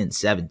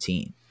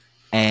 17-17.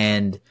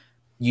 And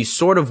you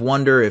sort of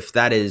wonder if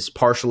that is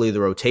partially the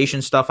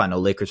rotation stuff. I know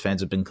Lakers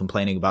fans have been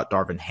complaining about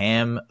Darvin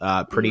Ham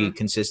pretty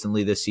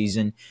consistently this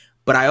season.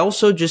 But I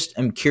also just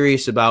am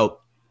curious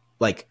about,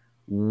 like,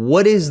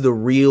 what is the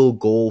real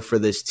goal for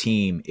this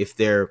team if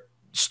their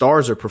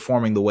stars are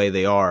performing the way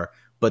they are,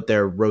 but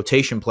their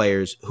rotation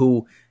players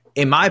who,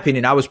 in my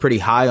opinion, I was pretty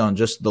high on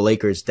just the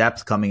Lakers'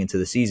 depth coming into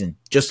the season,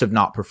 just have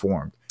not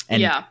performed.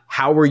 And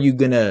how are you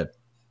going to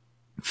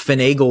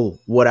finagle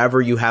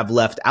whatever you have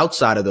left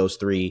outside of those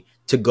three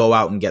to go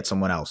out and get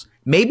someone else?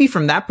 Maybe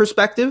from that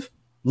perspective,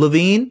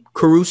 LaVine,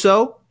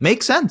 Caruso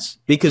makes sense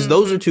because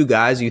those are two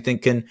guys you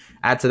think can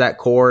add to that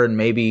core, and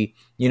maybe,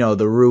 you know,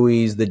 the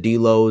Ruiz, the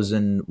D'Los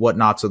and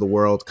whatnots of the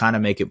world kind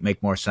of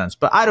make more sense.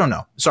 But I don't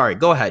know. Sorry,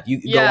 go ahead.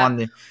 You go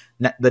on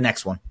the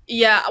next one.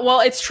 Yeah,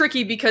 well, it's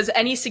tricky because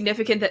any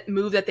significant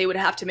move that they would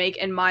have to make,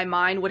 in my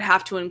mind, would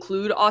have to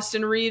include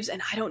Austin Reeves,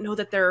 and I don't know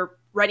that they're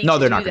ready to do that. No,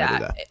 they're not going to do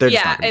that. They're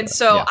just not gonna do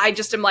that. I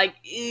just am like,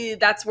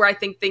 that's where I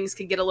think things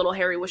could get a little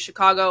hairy with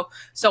Chicago.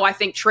 So I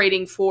think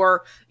trading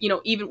for, you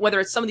know, even whether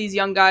it's some of these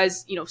young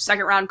guys, you know,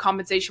 second round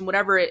compensation,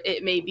 whatever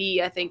it may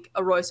be, I think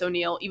a Royce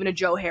O'Neal, even a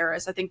Joe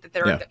Harris, I think that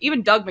there are,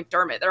 even Doug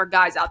McDermott, there are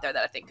guys out there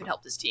that I think could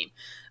help this team.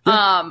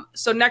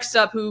 So next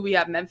up, who we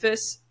have?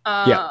 Memphis.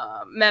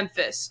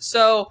 Memphis.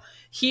 So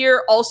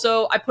here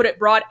also, I put it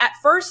broad. At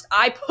first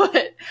I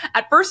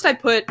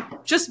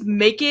put just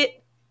make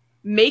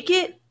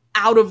it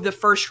out of the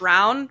first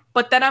round,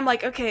 but then I'm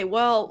like, okay,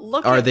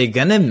 well, are they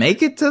gonna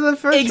make it to the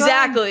first round?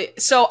 Exactly.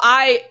 So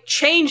I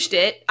changed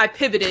it. I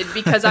pivoted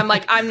because I'm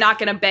like, I'm not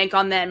gonna bank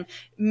on them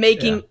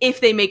making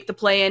if they make the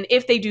play in.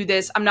 If they do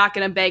this, I'm not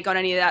gonna bank on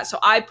any of that. So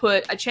I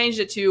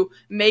changed it to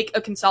make a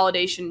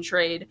consolidation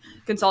trade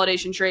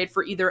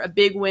for either a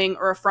big wing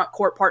or a front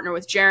court partner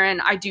with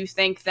Jaren. I do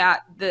think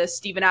that the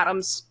Steven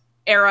Adams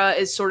era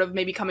is sort of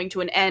maybe coming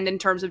to an end in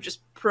terms of just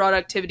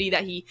productivity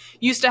that he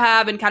used to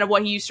have and kind of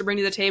what he used to bring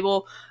to the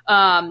table.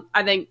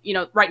 I think, you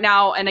know, right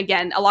now, and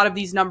again, a lot of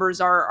these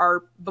numbers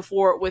are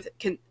before with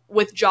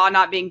Ja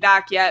not being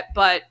back yet,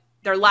 but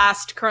they're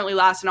currently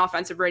last in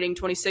offensive rating,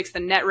 26th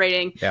in net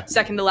rating,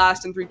 second to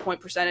last in 3-point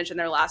percentage, and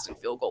they're last in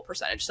field goal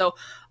percentage. So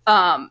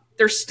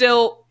they're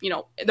still, you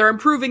know, they're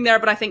improving there,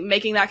 but I think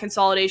making that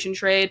consolidation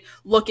trade,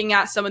 looking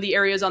at some of the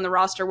areas on the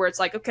roster where it's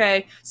like,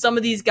 okay, some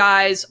of these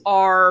guys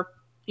are,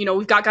 you know,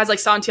 we've got guys like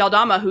Santi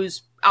Aldama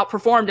who's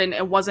outperformed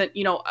and wasn't,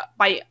 you know,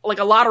 by like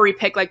a lottery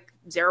pick like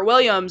Zara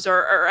Williams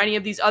or any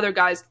of these other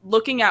guys,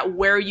 looking at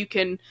where you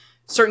can,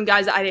 certain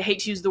guys that I hate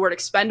to use the word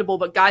expendable,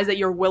 but guys that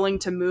you're willing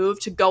to move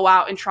to go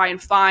out and try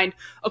and find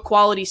a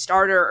quality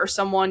starter or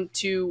someone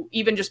to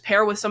even just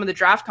pair with some of the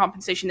draft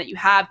compensation that you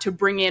have to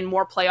bring in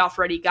more playoff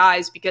ready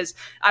guys. Because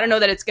I don't know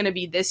that it's going to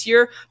be this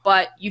year,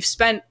 but you've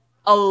spent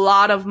a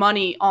lot of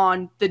money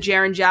on the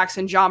Jaren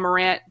Jackson, Ja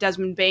Morant,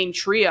 Desmond Bane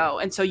trio.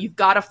 And so you've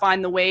got to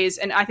find the ways.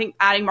 And I think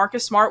adding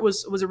Marcus Smart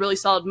was a really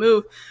solid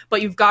move,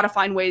 but you've got to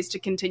find ways to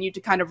continue to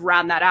kind of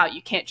round that out.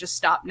 You can't just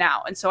stop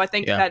now. And so I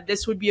think that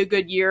this would be a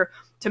good year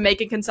to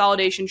make a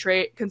consolidation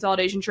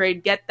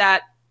trade, get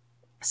that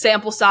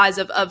sample size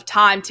of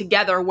time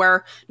together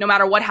where no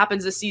matter what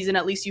happens this season,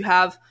 at least you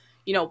have,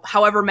 you know,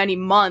 however many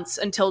months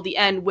until the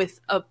end with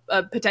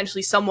a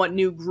potentially somewhat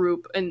new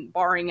group and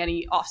barring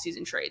any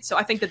offseason trades. So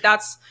I think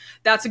that's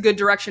a good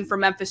direction for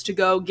Memphis to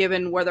go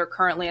given where their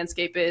current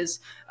landscape is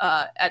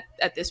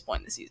at this point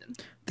in the season.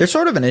 They're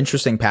sort of an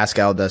interesting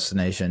Pascal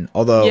destination,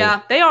 although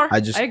they are. I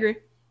agree.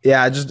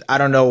 Yeah, I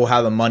don't know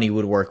how the money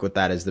would work with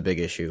that is the big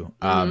issue.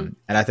 And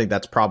I think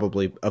that's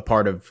probably a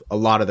part of a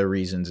lot of the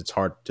reasons it's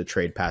hard to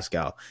trade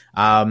Pascal.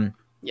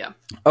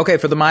 Okay,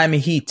 for the Miami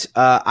Heat,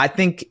 I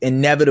think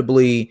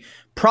inevitably,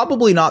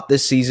 probably not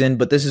this season,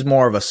 but this is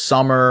more of a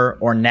summer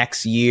or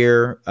next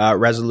year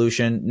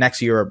resolution.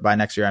 Next year, by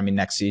next year, I mean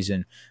next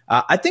season.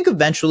 I think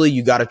eventually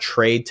you got to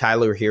trade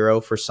Tyler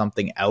Hero for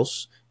something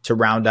else to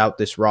round out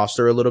this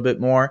roster a little bit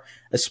more,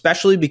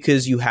 especially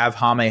because you have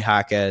Jaime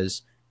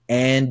Jaquez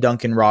and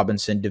Duncan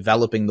Robinson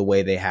developing the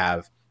way they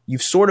have.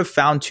 You've sort of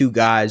found two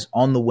guys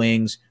on the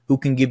wings who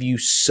can give you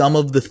some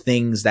of the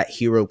things that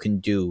Hero can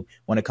do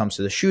when it comes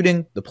to the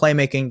shooting, the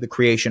playmaking, the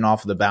creation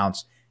off of the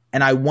bounce.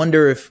 And I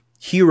wonder if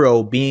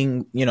Hero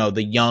being, you know,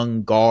 the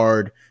young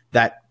guard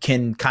that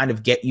can kind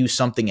of get you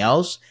something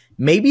else,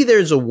 maybe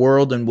there's a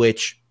world in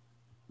which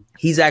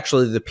he's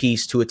actually the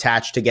piece to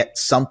attach to get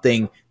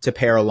something to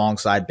pair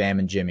alongside Bam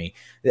and Jimmy.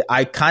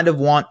 I kind of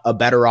want a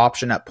better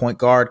option at point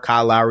guard.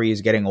 Kyle Lowry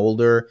is getting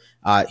older.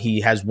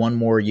 He has one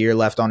more year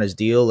left on his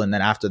deal. And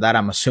then after that,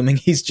 I'm assuming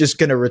he's just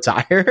going to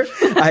retire.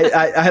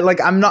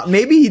 I'm not,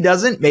 maybe he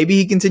doesn't, maybe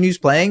he continues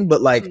playing,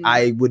 but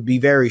I would be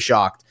very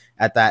shocked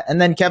at that.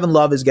 And then Kevin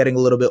Love is getting a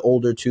little bit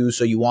older too.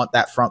 So you want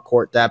that front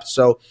court depth.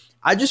 So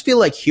I just feel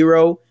like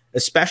Hero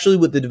especially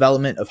with the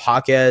development of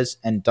Jaquez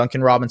and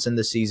Duncan Robinson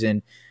this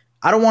season.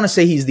 I don't want to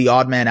say he's the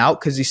odd man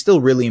out because he's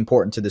still really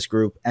important to this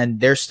group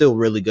and they're still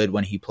really good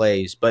when he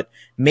plays. But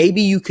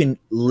maybe you can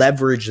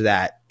leverage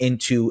that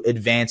into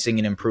advancing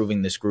and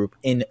improving this group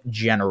in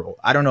general.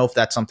 I don't know if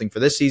that's something for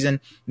this season,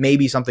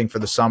 maybe something for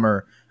the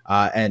summer,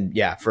 and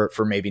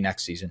for maybe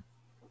next season.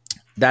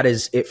 That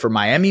is it for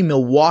Miami.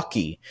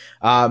 Milwaukee,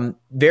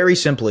 very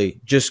simply,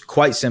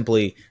 quite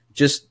simply,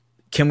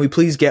 can we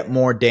please get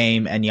more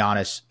Dame and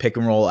Giannis pick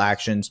and roll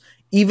actions?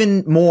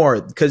 Even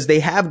more, because they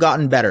have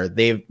gotten better.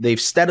 They've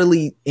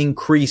steadily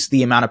increased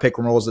the amount of pick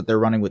and rolls that they're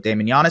running with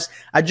Dame and Giannis.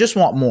 I just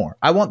want more.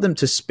 I want them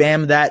to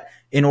spam that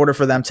in order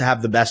for them to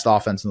have the best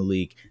offense in the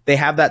league. They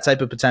have that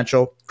type of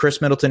potential.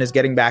 Chris Middleton is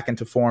getting back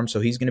into form, so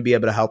he's going to be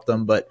able to help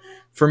them. But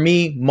for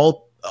me,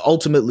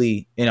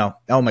 ultimately,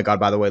 oh my God,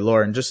 by the way,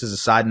 Lauren, just as a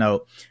side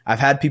note, I've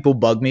had people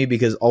bug me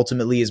because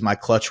ultimately is my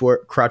crutch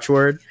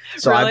word.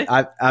 So really?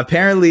 I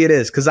apparently it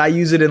is because I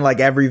use it in like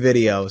every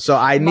video. So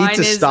I need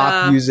to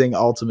stop using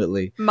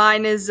ultimately.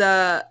 Mine is,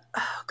 oh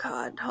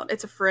God,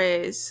 it's a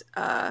phrase.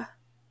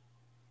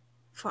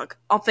 Fuck,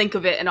 I'll think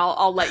of it and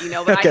I'll let you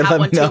know. But okay, I have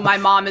one too. My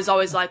mom is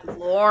always like,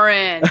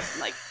 Lauren,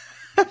 like.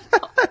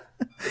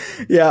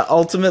 Yeah,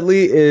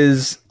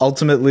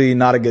 ultimately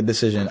not a good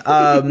decision.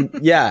 I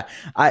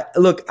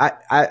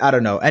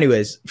don't know.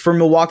 Anyways, for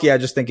Milwaukee, I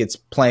just think it's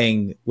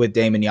playing with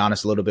Dame and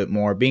Giannis a little bit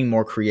more, being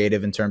more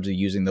creative in terms of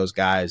using those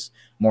guys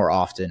more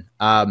often.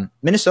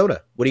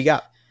 Minnesota, what do you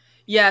got?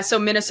 Yeah, so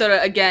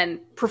Minnesota, again,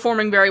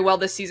 performing very well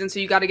this season, so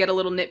you got to get a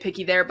little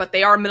nitpicky there, but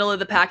they are middle of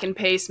the pack in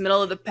pace,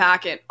 middle of the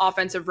pack in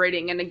offensive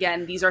rating, and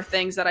again, these are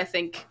things that I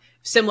think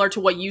similar to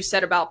what you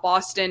said about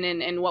Boston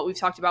and what we've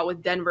talked about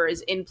with Denver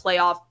is in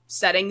playoff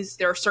settings,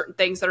 there are certain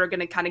things that are going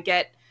to kind of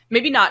get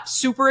maybe not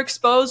super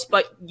exposed,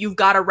 but you've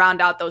got to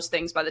round out those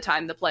things by the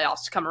time the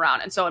playoffs come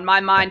around. And so in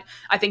my mind,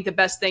 I think the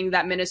best thing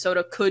that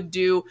Minnesota could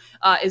do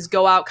is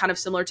go out kind of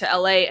similar to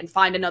LA and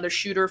find another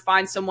shooter,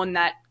 find someone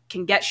that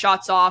can get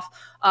shots off,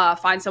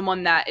 find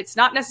someone that it's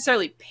not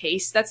necessarily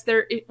pace that's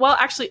their, well,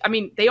 actually, I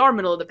mean, they are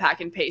middle of the pack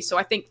in pace. So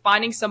I think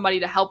finding somebody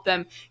to help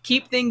them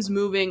keep things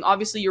moving.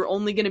 Obviously, you're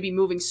only going to be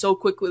moving so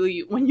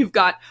quickly when you've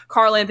got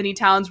Karl Anthony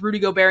Towns, Rudy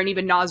Gobert, and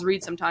even Naz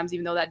Reid sometimes,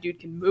 even though that dude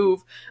can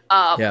move.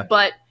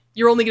 But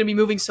you're only going to be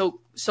moving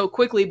so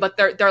quickly, but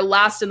they're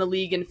last in the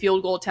league in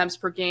field goal attempts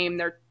per game.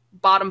 They're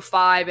bottom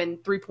 5 in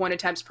 3-point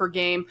attempts per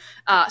game.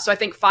 So I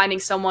think finding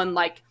someone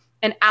like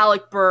an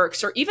Alec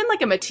Burks or even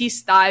like a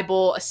Matisse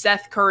Thybulle, a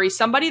Seth Curry,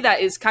 somebody that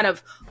is kind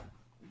of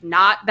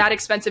not that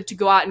expensive to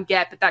go out and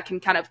get, but that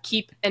can kind of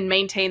keep and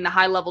maintain the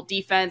high level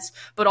defense,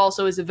 but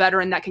also is a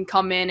veteran that can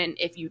come in. And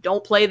if you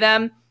don't play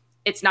them,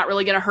 it's not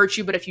really going to hurt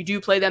you. But if you do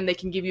play them, they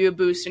can give you a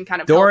boost and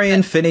kind of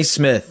Dorian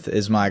Finney-Smith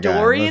is my guy.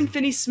 Dorian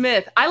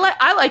Finney-Smith. I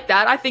like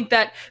that. I think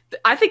that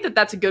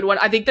that's a good one.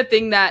 I think the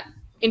thing that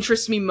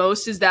interests me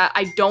most is that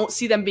I don't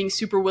see them being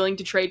super willing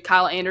to trade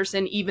Kyle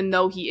Anderson, even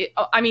though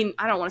I don't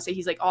want to say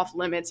he's like off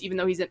limits, even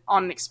though he's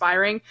on an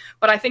expiring,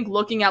 but I think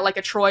looking at like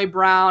a Troy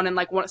Brown and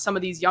like some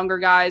of these younger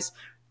guys,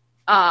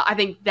 I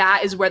think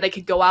that is where they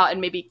could go out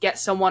and maybe get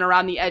someone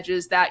around the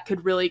edges that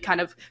could really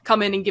kind of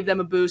come in and give them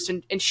a boost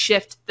and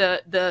shift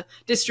the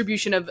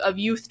distribution of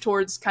youth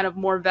towards kind of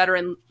more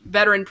veteran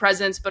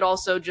presence, but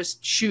also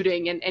just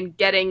shooting and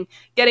getting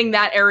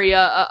that area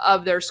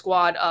of their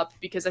squad up,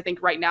 because I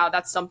think right now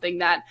that's something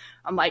that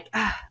I'm like,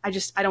 I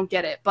don't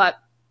get it. But,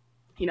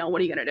 what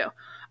are you going to do?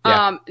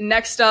 Yeah.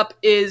 Next up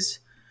is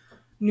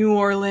New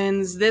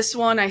Orleans. This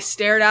one I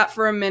stared at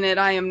for a minute.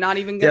 I am not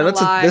even going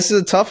to lie. This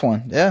is a tough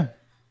one. Yeah.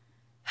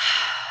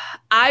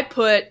 I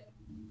put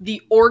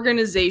the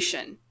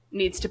organization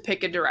needs to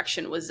pick a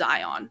direction with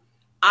Zion.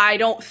 I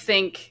don't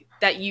think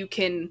that you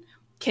can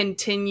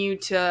continue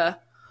to,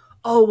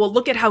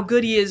 look at how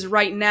good he is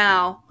right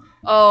now.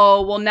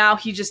 Now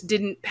he just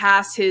didn't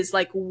pass his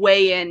like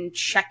weigh-in,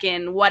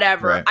 check-in,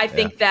 whatever. Right, I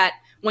think that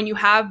when you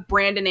have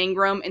Brandon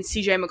Ingram and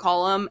CJ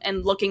McCollum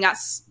and looking at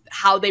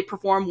how they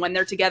perform when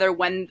they're together,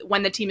 when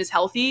the team is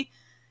healthy,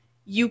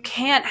 you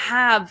can't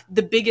have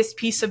the biggest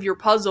piece of your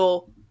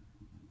puzzle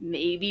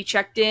maybe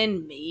checked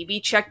in, maybe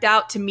checked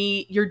out. To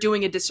me, you're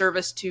doing a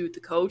disservice to the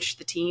coach,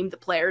 the team, the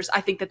players. I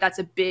think that that's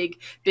a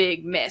big,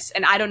 big miss.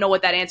 And I don't know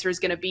what that answer is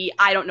going to be.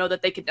 I don't know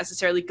that they could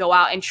necessarily go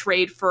out and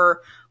trade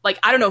for, like,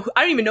 I don't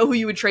even know who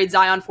you would trade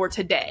Zion for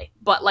today.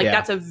 But,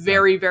 that's a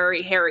very,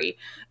 very hairy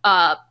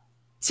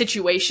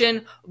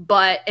situation.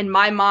 But in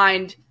my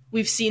mind,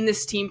 we've seen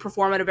this team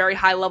perform at a very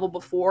high level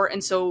before.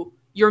 And so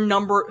your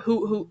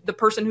the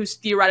person who's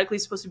theoretically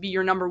supposed to be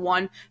your number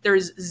one,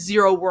 there's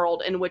zero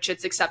world in which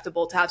it's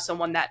acceptable to have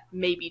someone that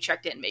may be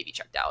checked in, maybe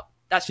checked out.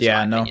 That's just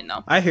my opinion,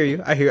 though. I hear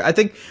you. I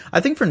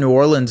think for New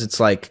Orleans,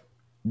 it's like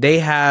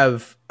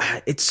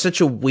it's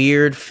such a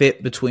weird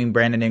fit between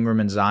Brandon Ingram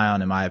and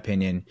Zion, in my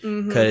opinion,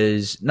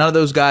 because none of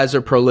those guys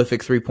are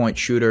prolific 3-point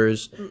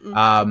shooters.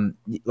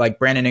 Like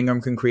Brandon Ingram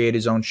can create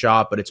his own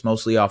shot, but it's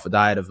mostly off a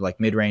diet of like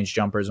mid-range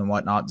jumpers and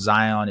whatnot.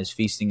 Zion is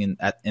feasting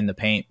in the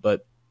paint,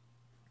 but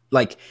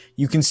like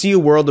you can see a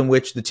world in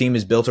which the team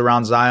is built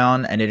around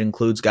Zion, and it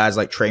includes guys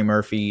like Trey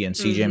Murphy and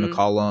CJ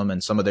McCollum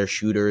and some of their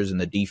shooters and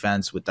the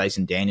defense with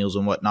Dyson Daniels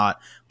and whatnot.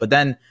 But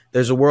then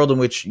there's a world in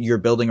which you're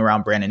building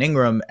around Brandon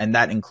Ingram, and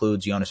that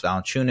includes Jonas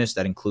Valanciunas.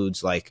 That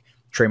includes like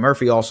Trey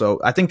Murphy also.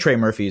 I think Trey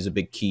Murphy is a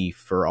big key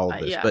for all of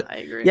this. Yeah, but I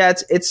agree. Yeah,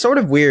 it's sort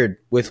of weird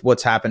with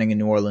what's happening in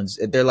New Orleans.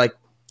 They're like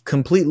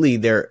completely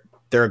they're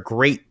a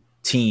great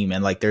team,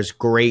 and like there's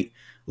great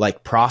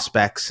like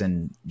prospects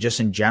and just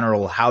in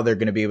general how they're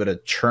going to be able to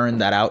churn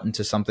that out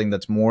into something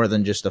that's more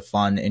than just a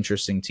fun,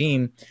 interesting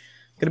team.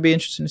 Going to be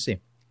interesting to see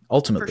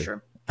ultimately. For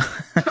sure.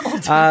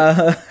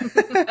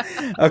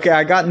 Okay,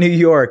 I got New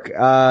York.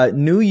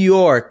 New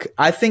York,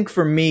 I think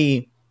for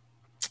me,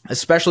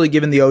 especially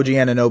given the OG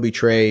Anunoby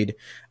trade,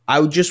 I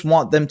would just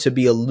want them to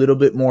be a little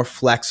bit more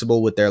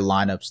flexible with their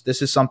lineups.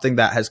 This is something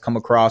that has come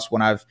across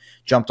when I've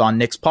jumped on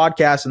Nick's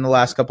podcast in the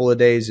last couple of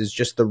days, is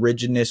just the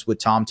rigidness with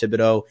Tom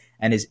Thibodeau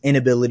and his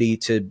inability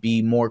to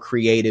be more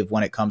creative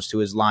when it comes to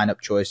his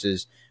lineup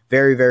choices.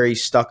 Very, very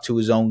stuck to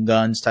his own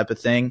guns type of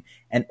thing.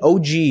 And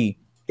OG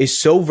is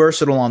so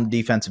versatile on the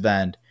defensive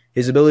end.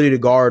 His ability to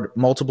guard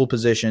multiple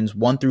positions,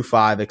 1 through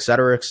 5, et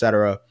cetera, et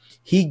cetera.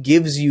 He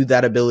gives you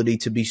that ability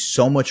to be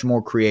so much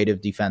more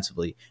creative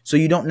defensively. So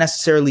you don't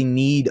necessarily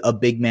need a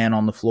big man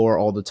on the floor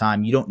all the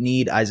time. You don't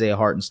need Isaiah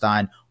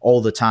Hartenstein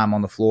all the time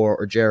on the floor,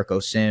 or Jericho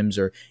Sims,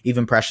 or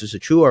even Precious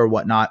Achiuwa or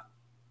whatnot.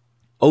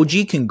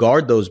 OG can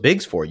guard those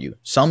bigs for you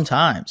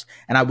sometimes.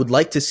 And I would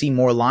like to see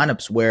more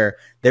lineups where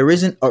there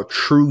isn't a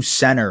true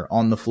center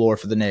on the floor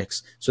for the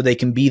Knicks, so they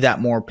can be that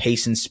more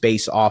pace and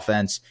space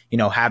offense, you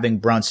know, having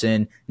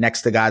Brunson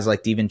next to guys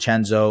like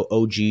DiVincenzo,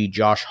 OG,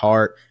 Josh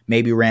Hart,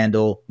 maybe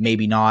Randall,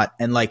 maybe not.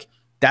 And like,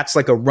 that's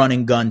like a run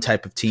and gun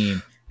type of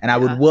team. And I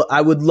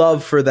would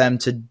love for them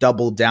to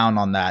double down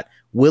on that.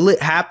 Will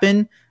it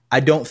happen? I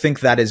don't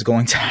think that is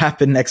going to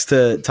happen next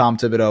to Tom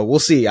Thibodeau. We'll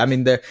see. I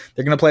mean, they're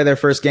going to play their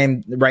first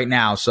game right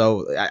now,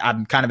 so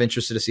I'm kind of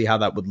interested to see how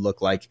that would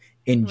look like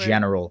in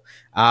general.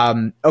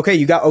 Okay,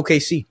 you got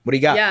OKC. What do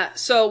you got? Yeah,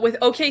 so with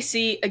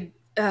OKC,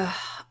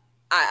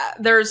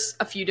 there's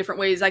a few different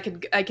ways I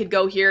could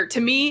go here.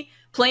 To me,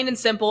 plain and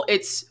simple,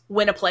 it's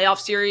win a playoff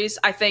series.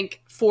 I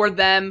think for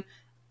them,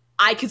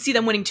 I could see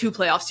them winning 2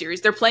 playoff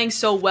series. They're playing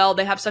so well.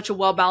 They have such a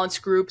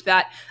well-balanced group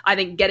that I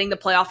think getting the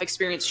playoff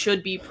experience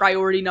should be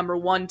priority number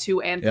 1,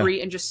 2, and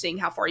 3, and just seeing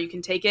how far you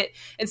can take it.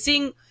 And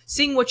seeing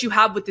what you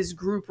have with this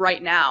group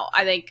right now,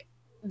 I think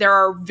there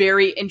are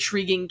very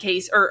intriguing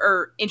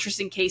or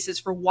interesting cases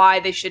for why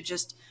they should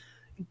just,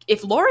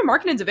 if Lauri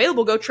Markkanen's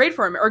available, go trade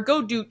for him, or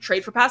go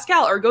trade for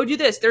Pascal, or go do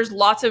this. There's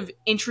lots of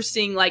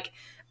interesting, like,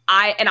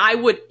 I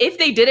would, if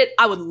they did it,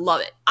 I would love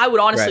it. I would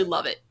honestly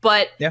love it,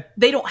 but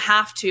they don't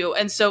have to.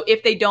 And so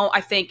if they don't, I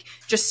think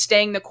just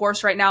staying the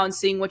course right now and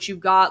seeing what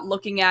you've got,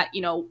 looking at,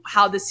 you know,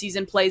 how the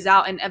season plays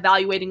out and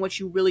evaluating what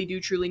you really do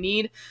truly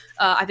need.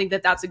 I think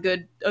that that's a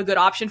good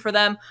option for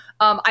them.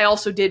 I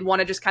also did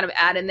want to just kind of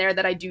add in there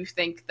that I do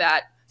think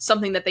that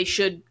something that they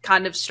should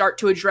kind of start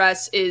to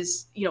address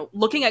is, you know,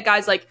 looking at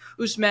guys like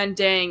Ousmane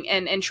Dieng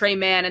and Trey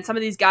Mann and some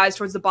of these guys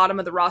towards the bottom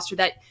of the roster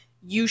that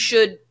you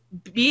should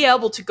be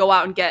able to go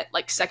out and get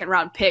like 2nd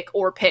round pick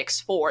or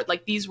picks for.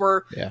 Like these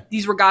were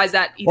guys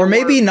that or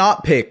maybe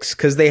not picks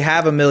because they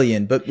have a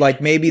million, but like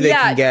maybe they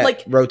can get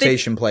like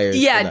rotation players.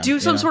 Yeah, do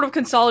some sort of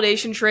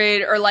consolidation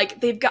trade, or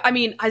like they've got, I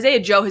mean, Isaiah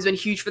Joe has been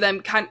huge for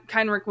them.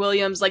 Kenrich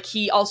Williams, like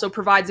he also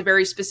provides a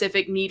very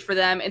specific need for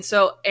them. And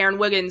so Aaron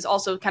Wiggins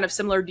also kind of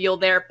similar deal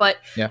there. But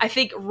I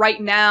think right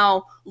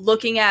now,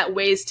 looking at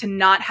ways to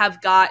not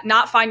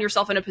find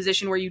yourself in a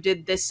position where you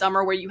did this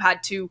summer where you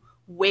had to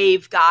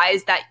waive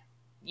guys that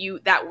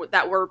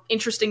were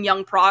interesting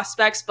young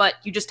prospects, but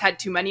you just had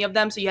too many of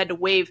them, so you had to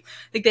waive.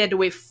 I think they had to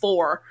waive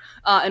 4,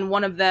 and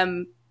one of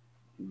them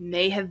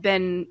may have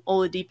been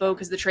Oladipo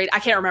because the trade. I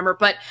can't remember,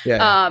 but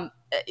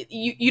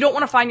you don't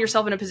want to find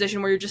yourself in a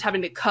position where you're just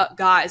having to cut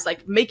guys.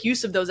 Like, make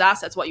use of those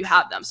assets while you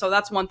have them. So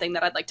that's one thing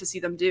that I'd like to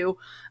see them do,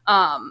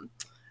 and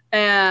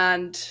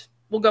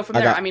we'll go from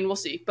there. I mean, we'll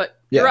see, but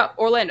you're up,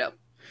 Orlando.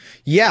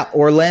 Yeah,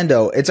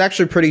 Orlando. It's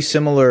actually pretty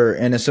similar,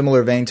 in a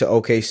similar vein to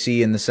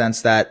OKC, in the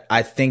sense that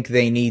I think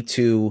they need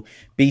to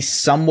be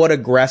somewhat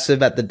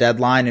aggressive at the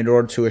deadline in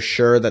order to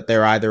assure that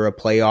they're either a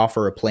playoff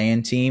or a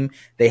play-in team.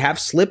 They have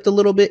slipped a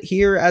little bit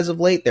here as of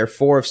late. They're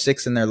 4 of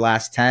 6 in their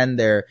last 10.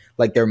 Their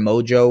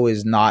mojo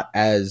is not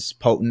as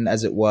potent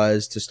as it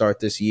was to start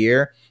this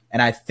year.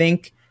 And I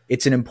think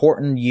it's an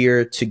important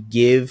year to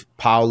give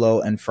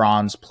Paolo and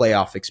Franz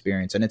playoff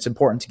experience. And it's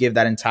important to give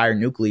that entire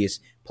nucleus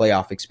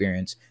playoff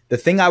experience. The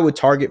thing I would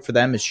target for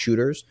them is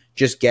shooters,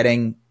 just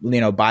getting,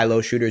 buy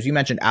low shooters. You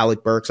mentioned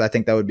Alec Burks. I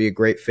think that would be a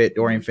great fit.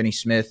 Dorian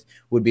Finney-Smith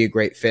would be a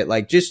great fit.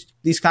 Like, just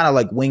these kind of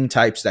like wing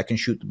types that can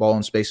shoot the ball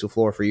and space the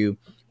floor for you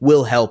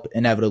will help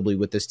inevitably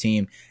with this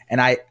team.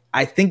 And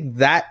I think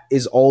that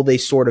is all they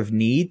sort of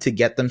need to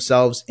get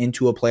themselves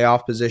into a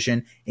playoff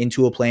position,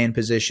 into a play-in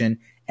position,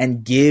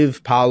 and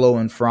give Paolo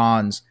and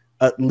Franz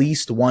at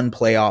least one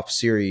playoff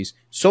series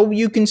so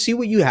you can see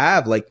what you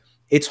have. Like,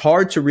 it's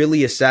hard to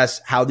really assess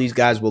how these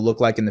guys will look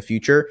like in the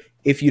future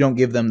if you don't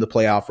give them the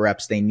playoff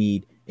reps they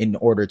need in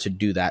order to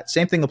do that.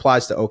 Same thing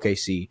applies to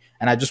OKC.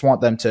 And I just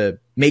want them to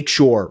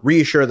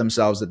reassure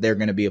themselves that they're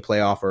going to be a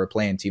playoff or a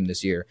play-in team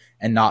this year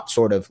and not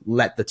sort of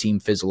let the team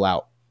fizzle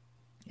out,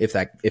 if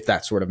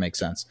that sort of makes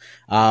sense.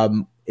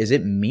 Is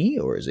it me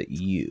or is it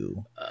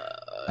you?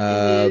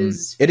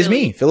 It is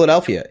me,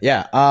 Philadelphia.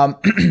 Yeah.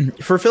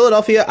 For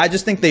Philadelphia, I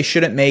just think they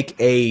shouldn't make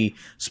a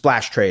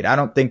splash trade. I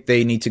don't think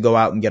they need to go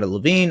out and get a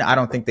Levine. I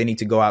don't think they need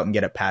to go out and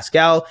get a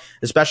Pascal,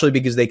 especially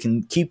because they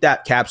can keep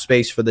that cap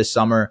space for this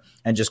summer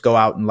and just go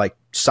out and like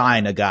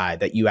sign a guy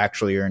that you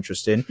actually are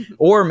interested in,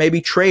 or maybe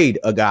trade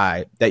a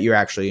guy that you're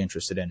actually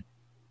interested in.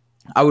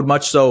 I would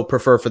much so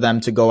prefer for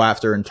them to go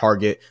after and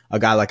target a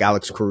guy like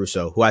Alex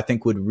Caruso, who I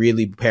think would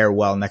really pair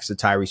well next to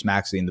Tyrese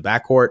Maxey in the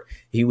backcourt.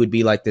 He would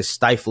be like this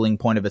stifling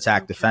point of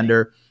attack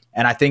defender.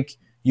 And I think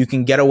you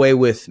can get away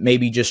with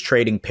maybe just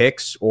trading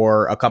picks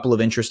or a couple of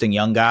interesting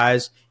young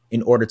guys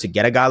in order to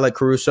get a guy like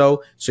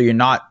Caruso. So you're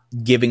not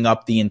giving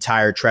up the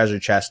entire treasure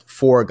chest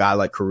for a guy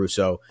like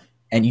Caruso,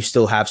 and you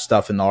still have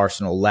stuff in the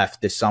arsenal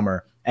left this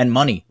summer and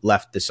money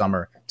left this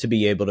summer to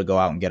be able to go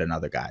out and get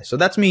another guy. So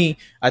that's me.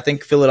 I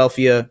think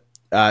Philadelphia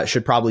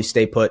should probably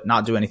stay put,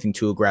 not do anything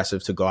too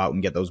aggressive to go out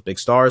and get those big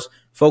stars.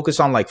 Focus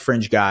on like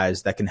fringe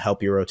guys that can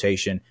help your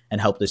rotation and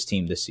help this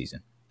team this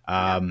season.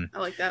 I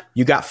like that.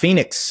 You got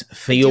Phoenix.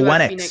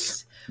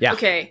 Phoenix. Yeah.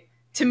 Okay.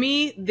 To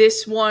me,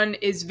 this one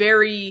is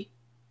very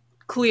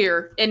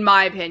clear, in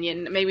my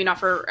opinion. Maybe not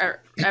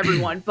for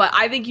everyone, but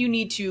I think you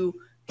need to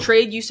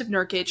trade Jusuf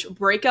Nurkic,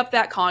 break up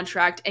that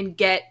contract, and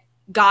get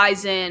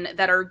guys in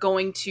that are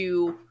going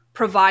to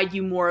provide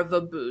you more of a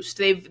boost.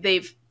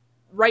 They've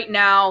right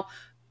now,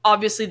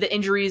 obviously the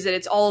injuries, that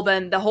it's all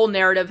been, the whole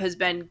narrative has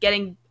been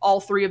getting all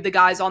three of the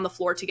guys on the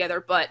floor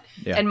together. But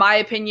in my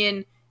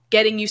opinion,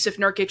 getting Jusuf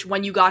Nurkic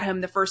when you got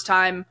him the first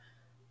time,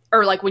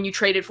 or like when you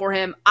traded for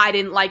him, I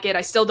didn't like it.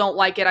 I still don't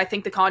like it. I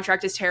think the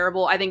contract is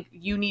terrible. I think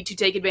you need to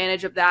take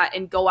advantage of that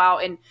and go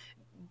out and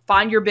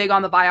find your big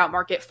on the buyout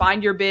market,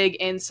 find your big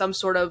in some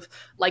sort of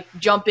like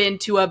jump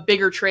into a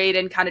bigger trade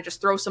and kind of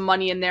just throw some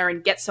money in there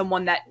and get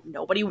someone that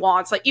nobody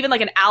wants. Like even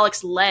like an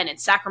Alex Len in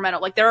Sacramento.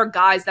 Like there are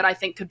guys that I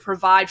think could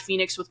provide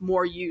Phoenix with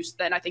more use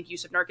than I think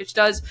Jusuf Nurkic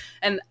does.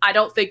 And I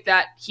don't think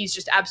that he's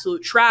just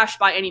absolute trash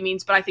by any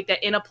means, but I think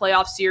that in a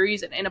playoff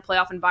series and in a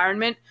playoff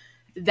environment,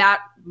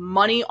 that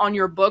money on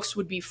your books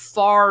would be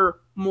far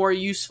more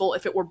useful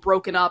if it were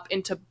broken up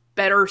into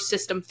better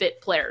system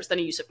fit players than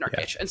a Jusuf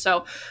Nurkic. And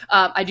so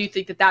I do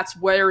think that that's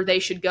where they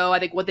should go. I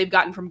think what they've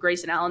gotten from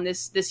Grayson Allen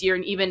this year,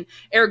 and even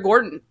Eric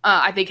Gordon,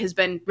 I think has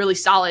been really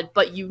solid,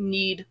 but you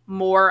need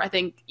more. I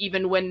think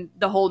even when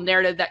the whole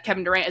narrative that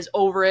Kevin Durant is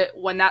over it,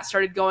 when that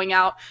started going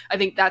out, I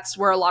think that's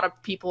where a lot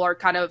of people are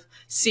kind of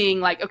seeing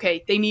like,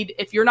 okay, they need,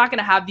 if you're not going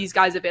to have these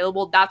guys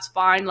available, that's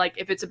fine. Like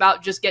if it's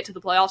about just get to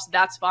the playoffs,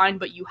 that's fine,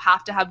 but you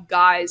have to have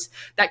guys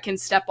that can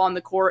step on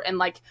the court and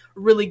like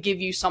really give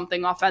you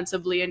something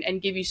offensively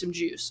and give you some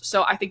juice.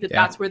 So I think that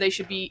that's where they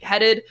should be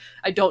headed.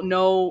 I don't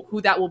know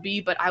who that will be,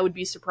 but I would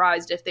be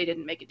surprised if they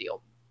didn't make a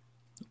deal.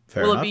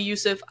 Will it be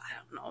Jusuf? I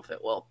don't know if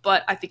it will,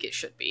 but I think it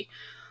should be.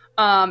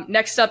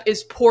 Next up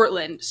is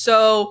Portland.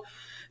 So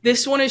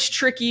this one is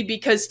tricky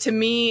because to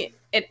me,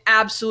 and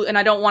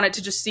I don't want it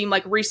to just seem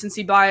like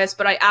recency bias,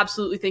 but I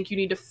absolutely think you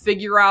need to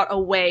figure out a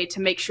way to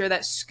make sure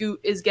that Scoot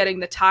is getting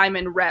the time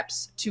and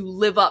reps to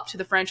live up to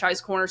the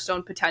franchise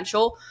cornerstone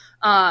potential.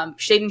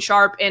 Shaedon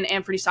Sharpe and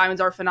Anthony Simons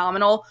are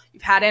phenomenal.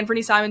 You've had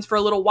Anthony Simons for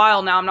a little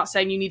while now. I'm not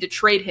saying you need to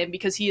trade him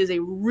because he is a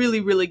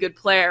really, really good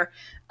player.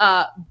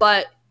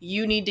 But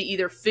you need to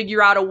either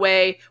figure out a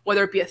way,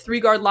 whether it be a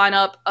 3-guard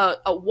lineup,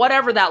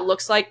 whatever that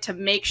looks like, to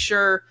make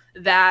sure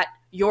that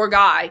your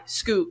guy,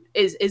 Scoot,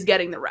 is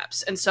getting the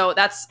reps. And so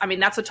that's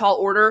a tall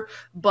order,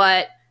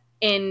 but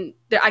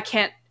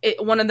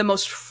one of the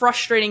most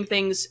frustrating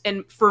things,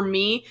 and for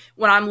me,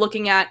 when I'm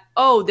looking at,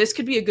 this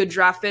could be a good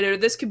draft fit or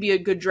this could be a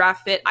good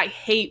draft fit, I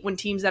hate when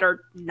teams that are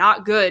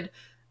not good,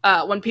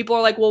 when people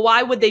are like, well,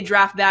 why would they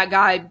draft that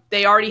guy?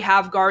 They already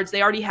have guards.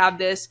 They already have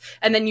this.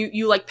 And then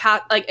you like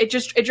pat, like it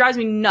drives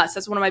me nuts.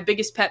 That's one of my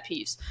biggest pet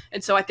peeves.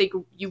 And so I think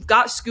you've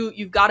got Scoot,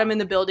 you've got him in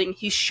the building.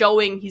 He's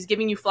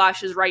giving you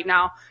flashes right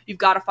now. You've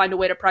got to find a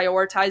way to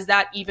prioritize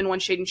that, even when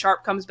Shaedon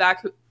Sharpe comes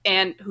back, who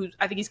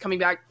I think he's coming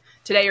back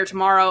today or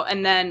tomorrow,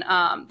 and then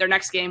their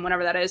next game,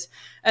 whenever that is.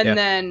 And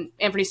then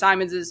Anthony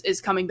Simons is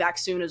coming back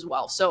soon as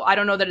well. So I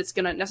don't know that it's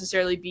going to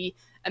necessarily be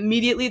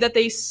immediately that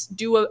they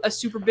do a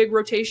super big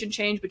rotation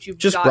change, but you've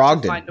just got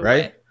Brogdon, to find a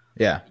way.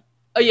 Yeah.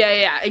 Oh,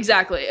 yeah,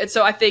 exactly. And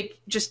so I think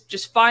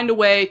just find a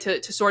way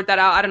to sort that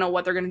out. I don't know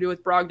what they're going to do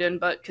with Brogdon,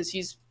 but because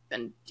he's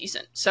been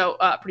decent, so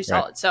pretty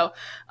solid. Right. So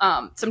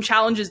some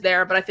challenges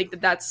there, but I think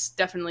that's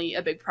definitely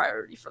a big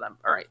priority for them.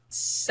 All right,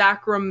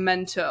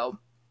 Sacramento.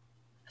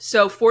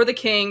 So for the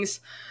Kings,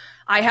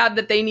 I had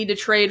that they need to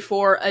trade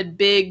for a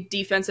big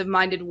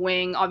defensive-minded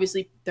wing.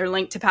 Obviously, they're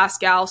linked to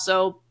Pascal,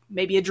 so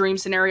maybe a dream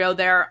scenario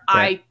there.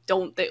 Right.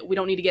 We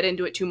don't need to get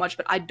into it too much,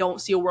 but I don't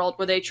see a world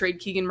where they trade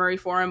Keegan Murray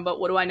for him, but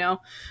what do I know?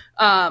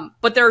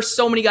 But there are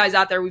so many guys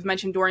out there. We've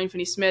mentioned Dorian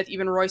Finney-Smith,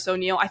 even Royce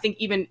O'Neal. I think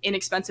even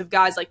inexpensive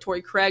guys like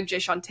Torrey Craig,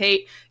 Jayshawn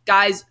Tate,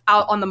 guys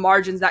out on the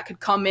margins that could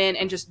come in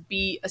and just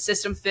be a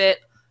system fit,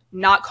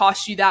 not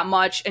cost you that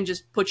much, and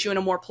just put you in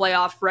a more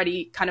playoff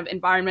ready kind of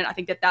environment. I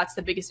think that's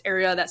the biggest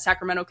area that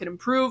Sacramento could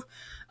improve,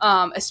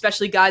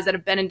 especially guys that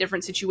have been in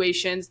different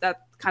situations.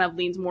 That kind of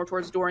leans more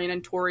towards Dorian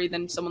and Torrey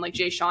than someone like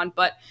Jayshawn.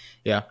 But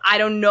yeah, I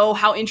don't know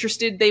how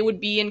interested they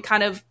would be in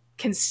kind of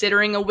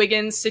considering a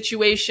Wiggins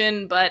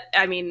situation. But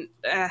I mean,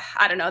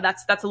 I don't know.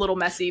 That's a little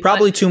messy.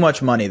 Probably too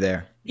much money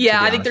there.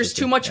 Yeah, I think there's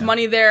too much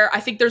money there. I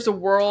think there's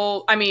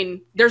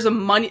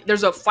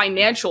there's a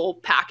financial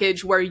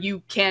package where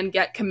you can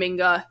get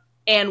Kuminga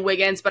and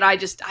Wiggins, but I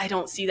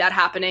don't see that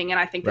happening. And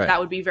I think that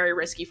would be very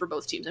risky for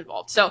both teams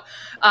involved. So,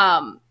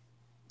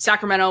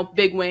 Sacramento,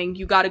 big wing,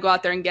 you got to go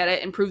out there and get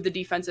it, improve the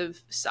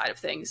defensive side of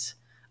things.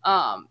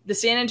 The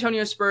San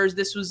Antonio Spurs,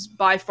 this was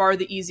by far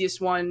the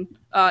easiest one.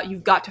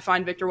 You've got to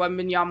find Victor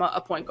Wembanyama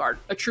a point guard,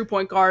 a true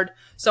point guard,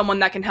 someone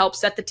that can help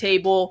set the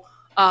table,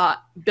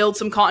 build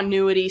some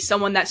continuity,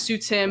 someone that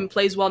suits him,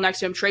 plays well next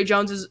to him. Trey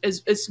Jones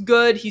is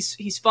good.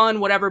 He's fun,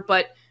 whatever,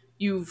 but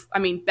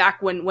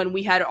back when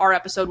we had our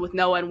episode with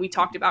Noah and we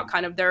talked about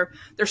kind of their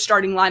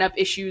starting lineup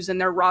issues and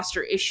their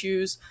roster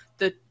issues,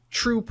 the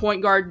true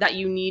point guard that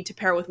you need to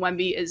pair with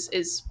Wemby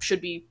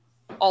should be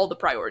all the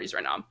priorities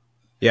right now.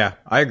 Yeah,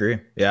 I agree.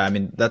 Yeah, I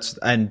mean,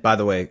 and by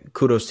the way,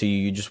 kudos to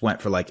you. You just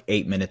went for like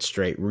 8 minutes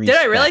straight. Did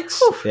I really?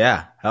 Whew.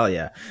 Yeah, hell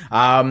yeah.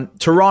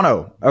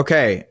 Toronto.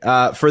 Okay.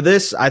 For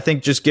this, I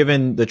think just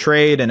given the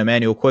trade and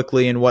Emmanuel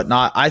Quickley and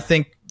whatnot, I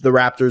think the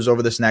Raptors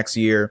over this next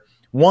year,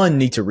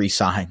 need to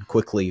re-sign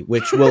Quickley,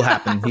 which will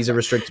happen. He's a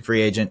restricted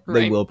free agent.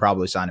 Right. They will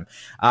probably sign him.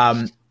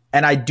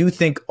 And I do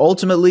think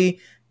ultimately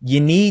you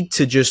need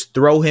to just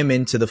throw him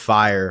into the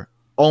fire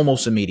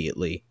almost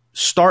immediately.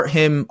 Start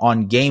him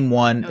on game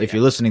one. If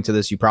you're listening to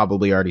this, you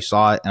probably already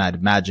saw it, and I'd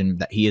imagine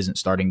that he isn't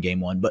starting game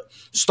one, but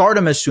start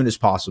him as soon as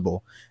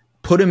possible.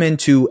 Put him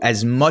into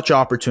as much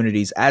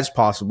opportunities as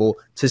possible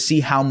to see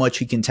how much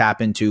he can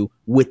tap into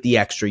with the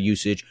extra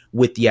usage,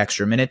 with the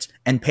extra minutes,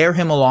 and pair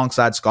him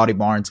alongside Scotty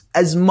Barnes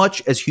as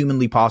much as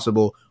humanly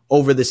possible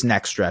over this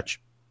next stretch.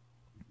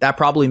 That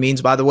probably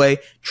means, by the way,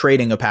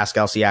 trading a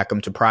Pascal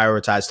Siakam to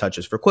prioritize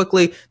touches for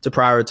Quickley, to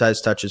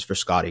prioritize touches for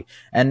Scotty.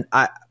 And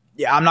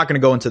I'm not going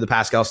to go into the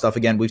Pascal stuff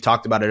again. We've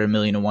talked about it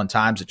 1,000,001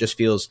 times. It just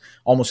feels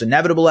almost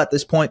inevitable at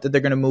this point that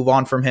they're going to move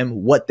on from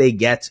him. What they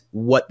get,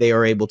 what they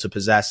are able to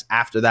possess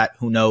after that,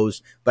 who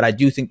knows? But I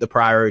do think the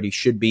priority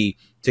should be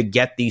to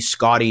get the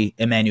Scotty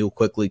Emmanuel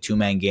Quickley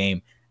two-man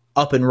game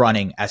up and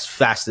running as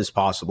fast as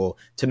possible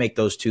to make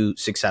those two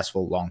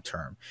successful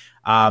long-term.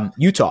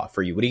 Utah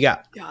for you. What do you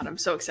got? God, I'm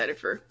so excited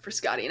for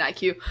Scotty and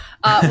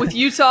IQ. With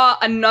Utah,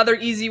 another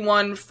easy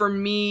one for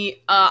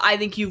me. I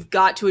think you've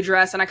got to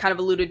address, and I kind of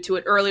alluded to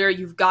it earlier,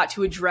 you've got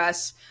to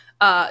address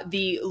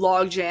the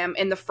logjam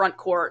in the front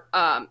court.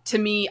 To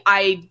me,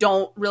 I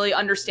don't really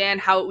understand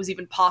how it was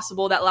even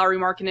possible that Lauri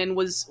Markkanen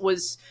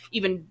was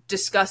even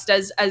discussed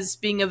as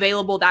being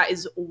available. That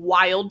is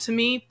wild to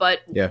me.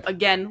 But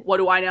again, what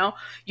do I know?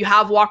 You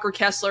have Walker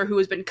Kessler, who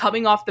has been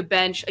coming off the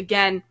bench.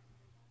 Again,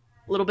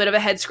 a little bit of a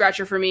head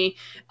scratcher for me.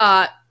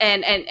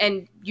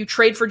 And you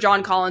trade for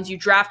John Collins, you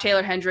draft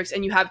Taylor Hendricks,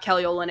 and you have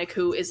Kelly Olynyk,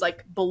 who is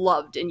like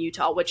beloved in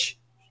Utah, which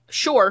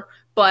sure,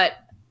 but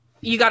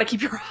you got to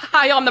keep your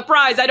eye on the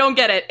prize. I don't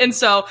get it. And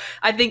so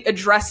I think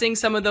addressing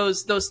some of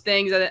those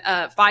things,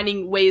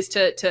 finding ways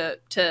to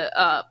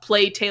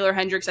play Taylor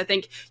Hendricks. I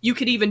think you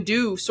could even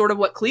do sort of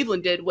what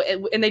Cleveland did,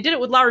 and they did it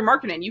with Lauri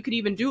Markkanen. You could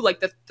even do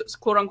like the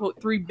quote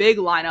unquote 3 big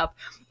lineup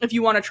if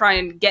you want to try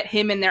and get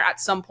him in there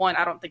at some point.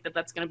 I don't think that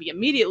that's going to be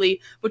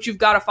immediately, but you've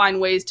got to find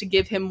ways to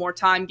give him more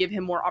time, give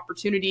him more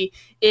opportunity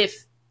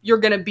if you're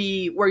going to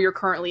be where you're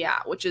currently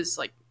at, which is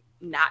like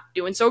not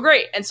doing so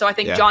great. And so I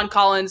think John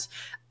Collins,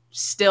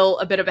 still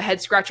a bit of a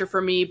head scratcher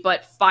for me,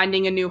 but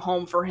finding a new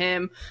home for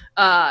him.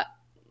 I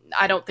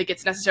don't think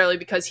it's necessarily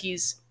because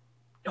he's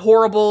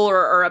horrible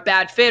or a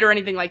bad fit or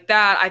anything like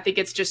that. I think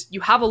it's just, you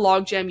have a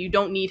logjam. You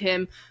don't need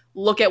him.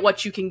 Look at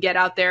what you can get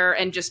out there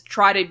and just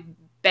try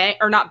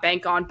to not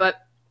bank on, but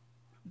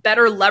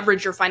better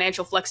leverage your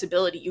financial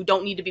flexibility. You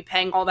don't need to be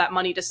paying all that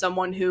money to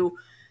someone who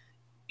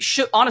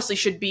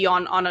should be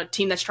on a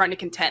team that's trying to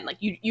contend. Like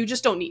you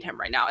just don't need him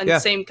right now. And the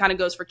same kind of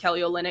goes for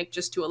Kelly Olynyk,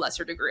 just to a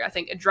lesser degree. I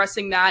think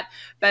addressing that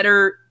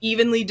better,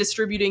 evenly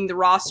distributing the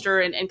roster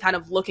and kind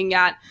of looking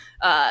at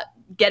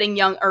getting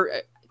young or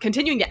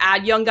continuing to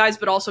add young guys,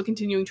 but also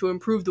continuing to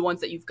improve the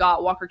ones that you've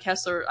got. Walker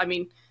Kessler, I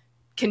mean,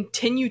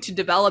 continue to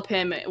develop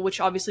him, which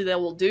obviously they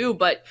will do,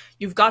 but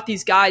you've got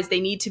these guys,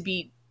 they need to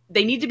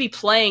be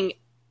playing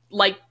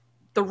like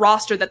the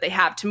roster that they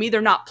have. To me,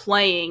 they're not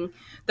playing.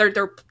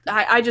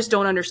 I just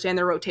don't understand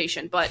their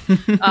rotation, but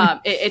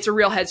it's a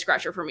real head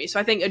scratcher for me. So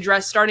I think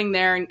address starting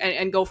there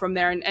and go from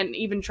there and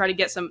even try to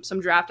get some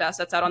draft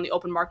assets out on the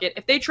open market.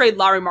 If they trade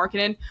Lauri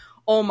Markkanen,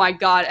 oh my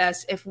God,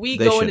 if we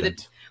go into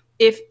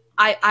if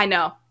I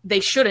know they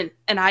shouldn't,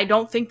 and I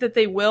don't think that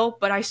they will,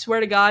 but I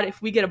swear to God,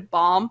 if we get a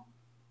bomb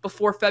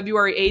before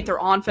February 8th or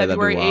on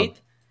February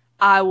 8th,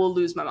 I will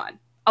lose my mind.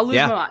 I'll lose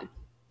my mind.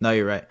 No,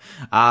 you're right.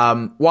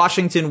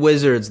 Washington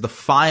Wizards, the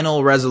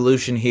final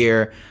resolution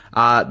here.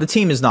 The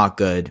team is not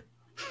good.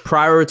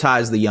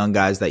 Prioritize the young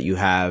guys that you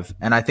have.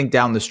 And I think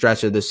down the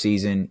stretch of the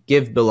season,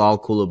 give Bilal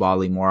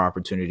Coulibaly more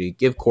opportunity.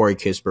 Give Corey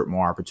Kispert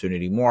more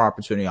opportunity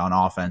on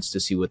offense to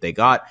see what they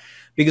got.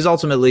 Because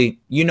ultimately,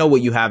 you know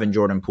what you have in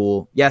Jordan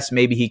Poole. Yes,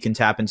 maybe he can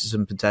tap into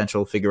some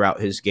potential, figure out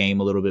his game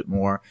a little bit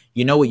more.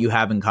 You know what you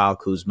have in Kyle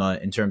Kuzma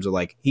in terms of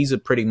like, he's a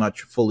pretty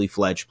much fully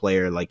fledged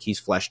player. Like he's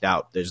fleshed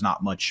out. There's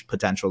not much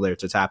potential there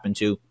to tap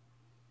into.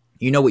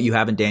 You know what you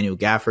have in Daniel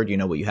Gafford. You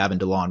know what you have in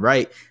DeLon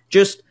Wright.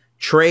 Just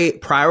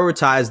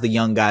prioritize the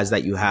young guys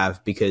that you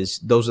have, because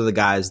those are the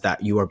guys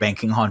that you are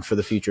banking on for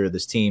the future of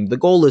this team. The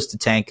goal is to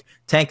tank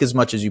as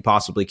much as you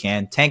possibly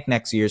can. Tank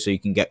next year so you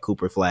can get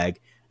Cooper Flagg.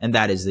 And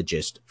that is the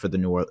gist for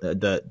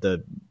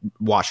the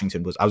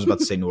Washington was. I was about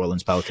to say New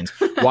Orleans Pelicans,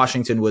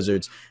 Washington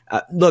Wizards.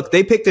 Look,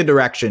 they picked a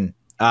direction.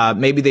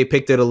 Maybe they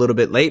picked it a little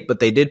bit late, but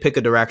they did pick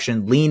a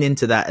direction. Lean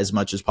into that as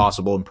much as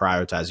possible and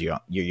prioritize your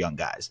young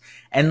guys.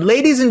 And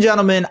ladies and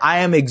gentlemen, I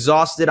am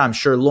exhausted. I'm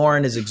sure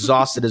Lauren is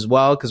exhausted as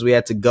well, because we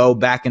had to go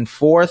back and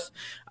forth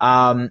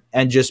and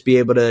just be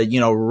able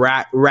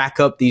to, rack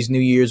up these New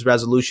Year's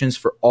resolutions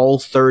for all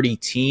 30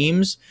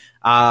 teams.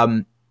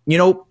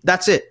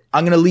 That's it.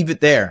 I'm going to leave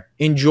it there.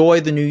 Enjoy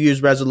the New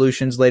Year's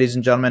resolutions, ladies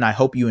and gentlemen. I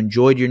hope you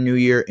enjoyed your new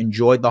year,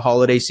 enjoyed the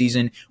holiday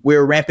season.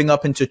 We're ramping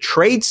up into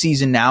trade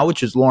season now,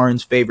 which is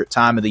Lauren's favorite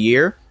time of the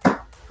year.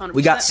 100%.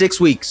 We got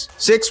 6 weeks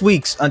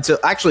until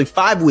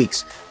 5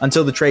 weeks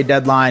until the trade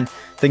deadline.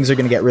 Things are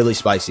going to get really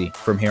spicy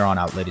from here on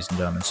out, ladies and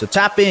gentlemen. So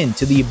tap in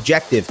to the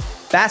Objective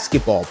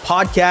Basketball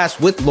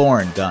Podcast with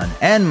Lauren Gunn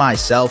and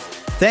myself.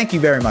 Thank you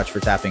very much for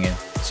tapping in.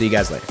 See you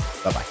guys later.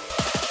 Bye-bye.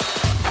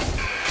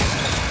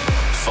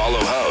 Follow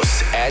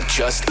hosts at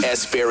Just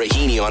S.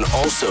 Barahini on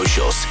all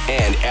socials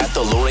and at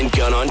The Lauren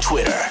Gunn on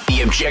Twitter.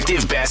 The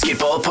Objective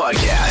Basketball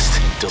Podcast,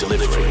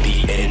 delivering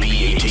the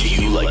NBA to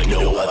you like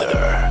no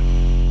other.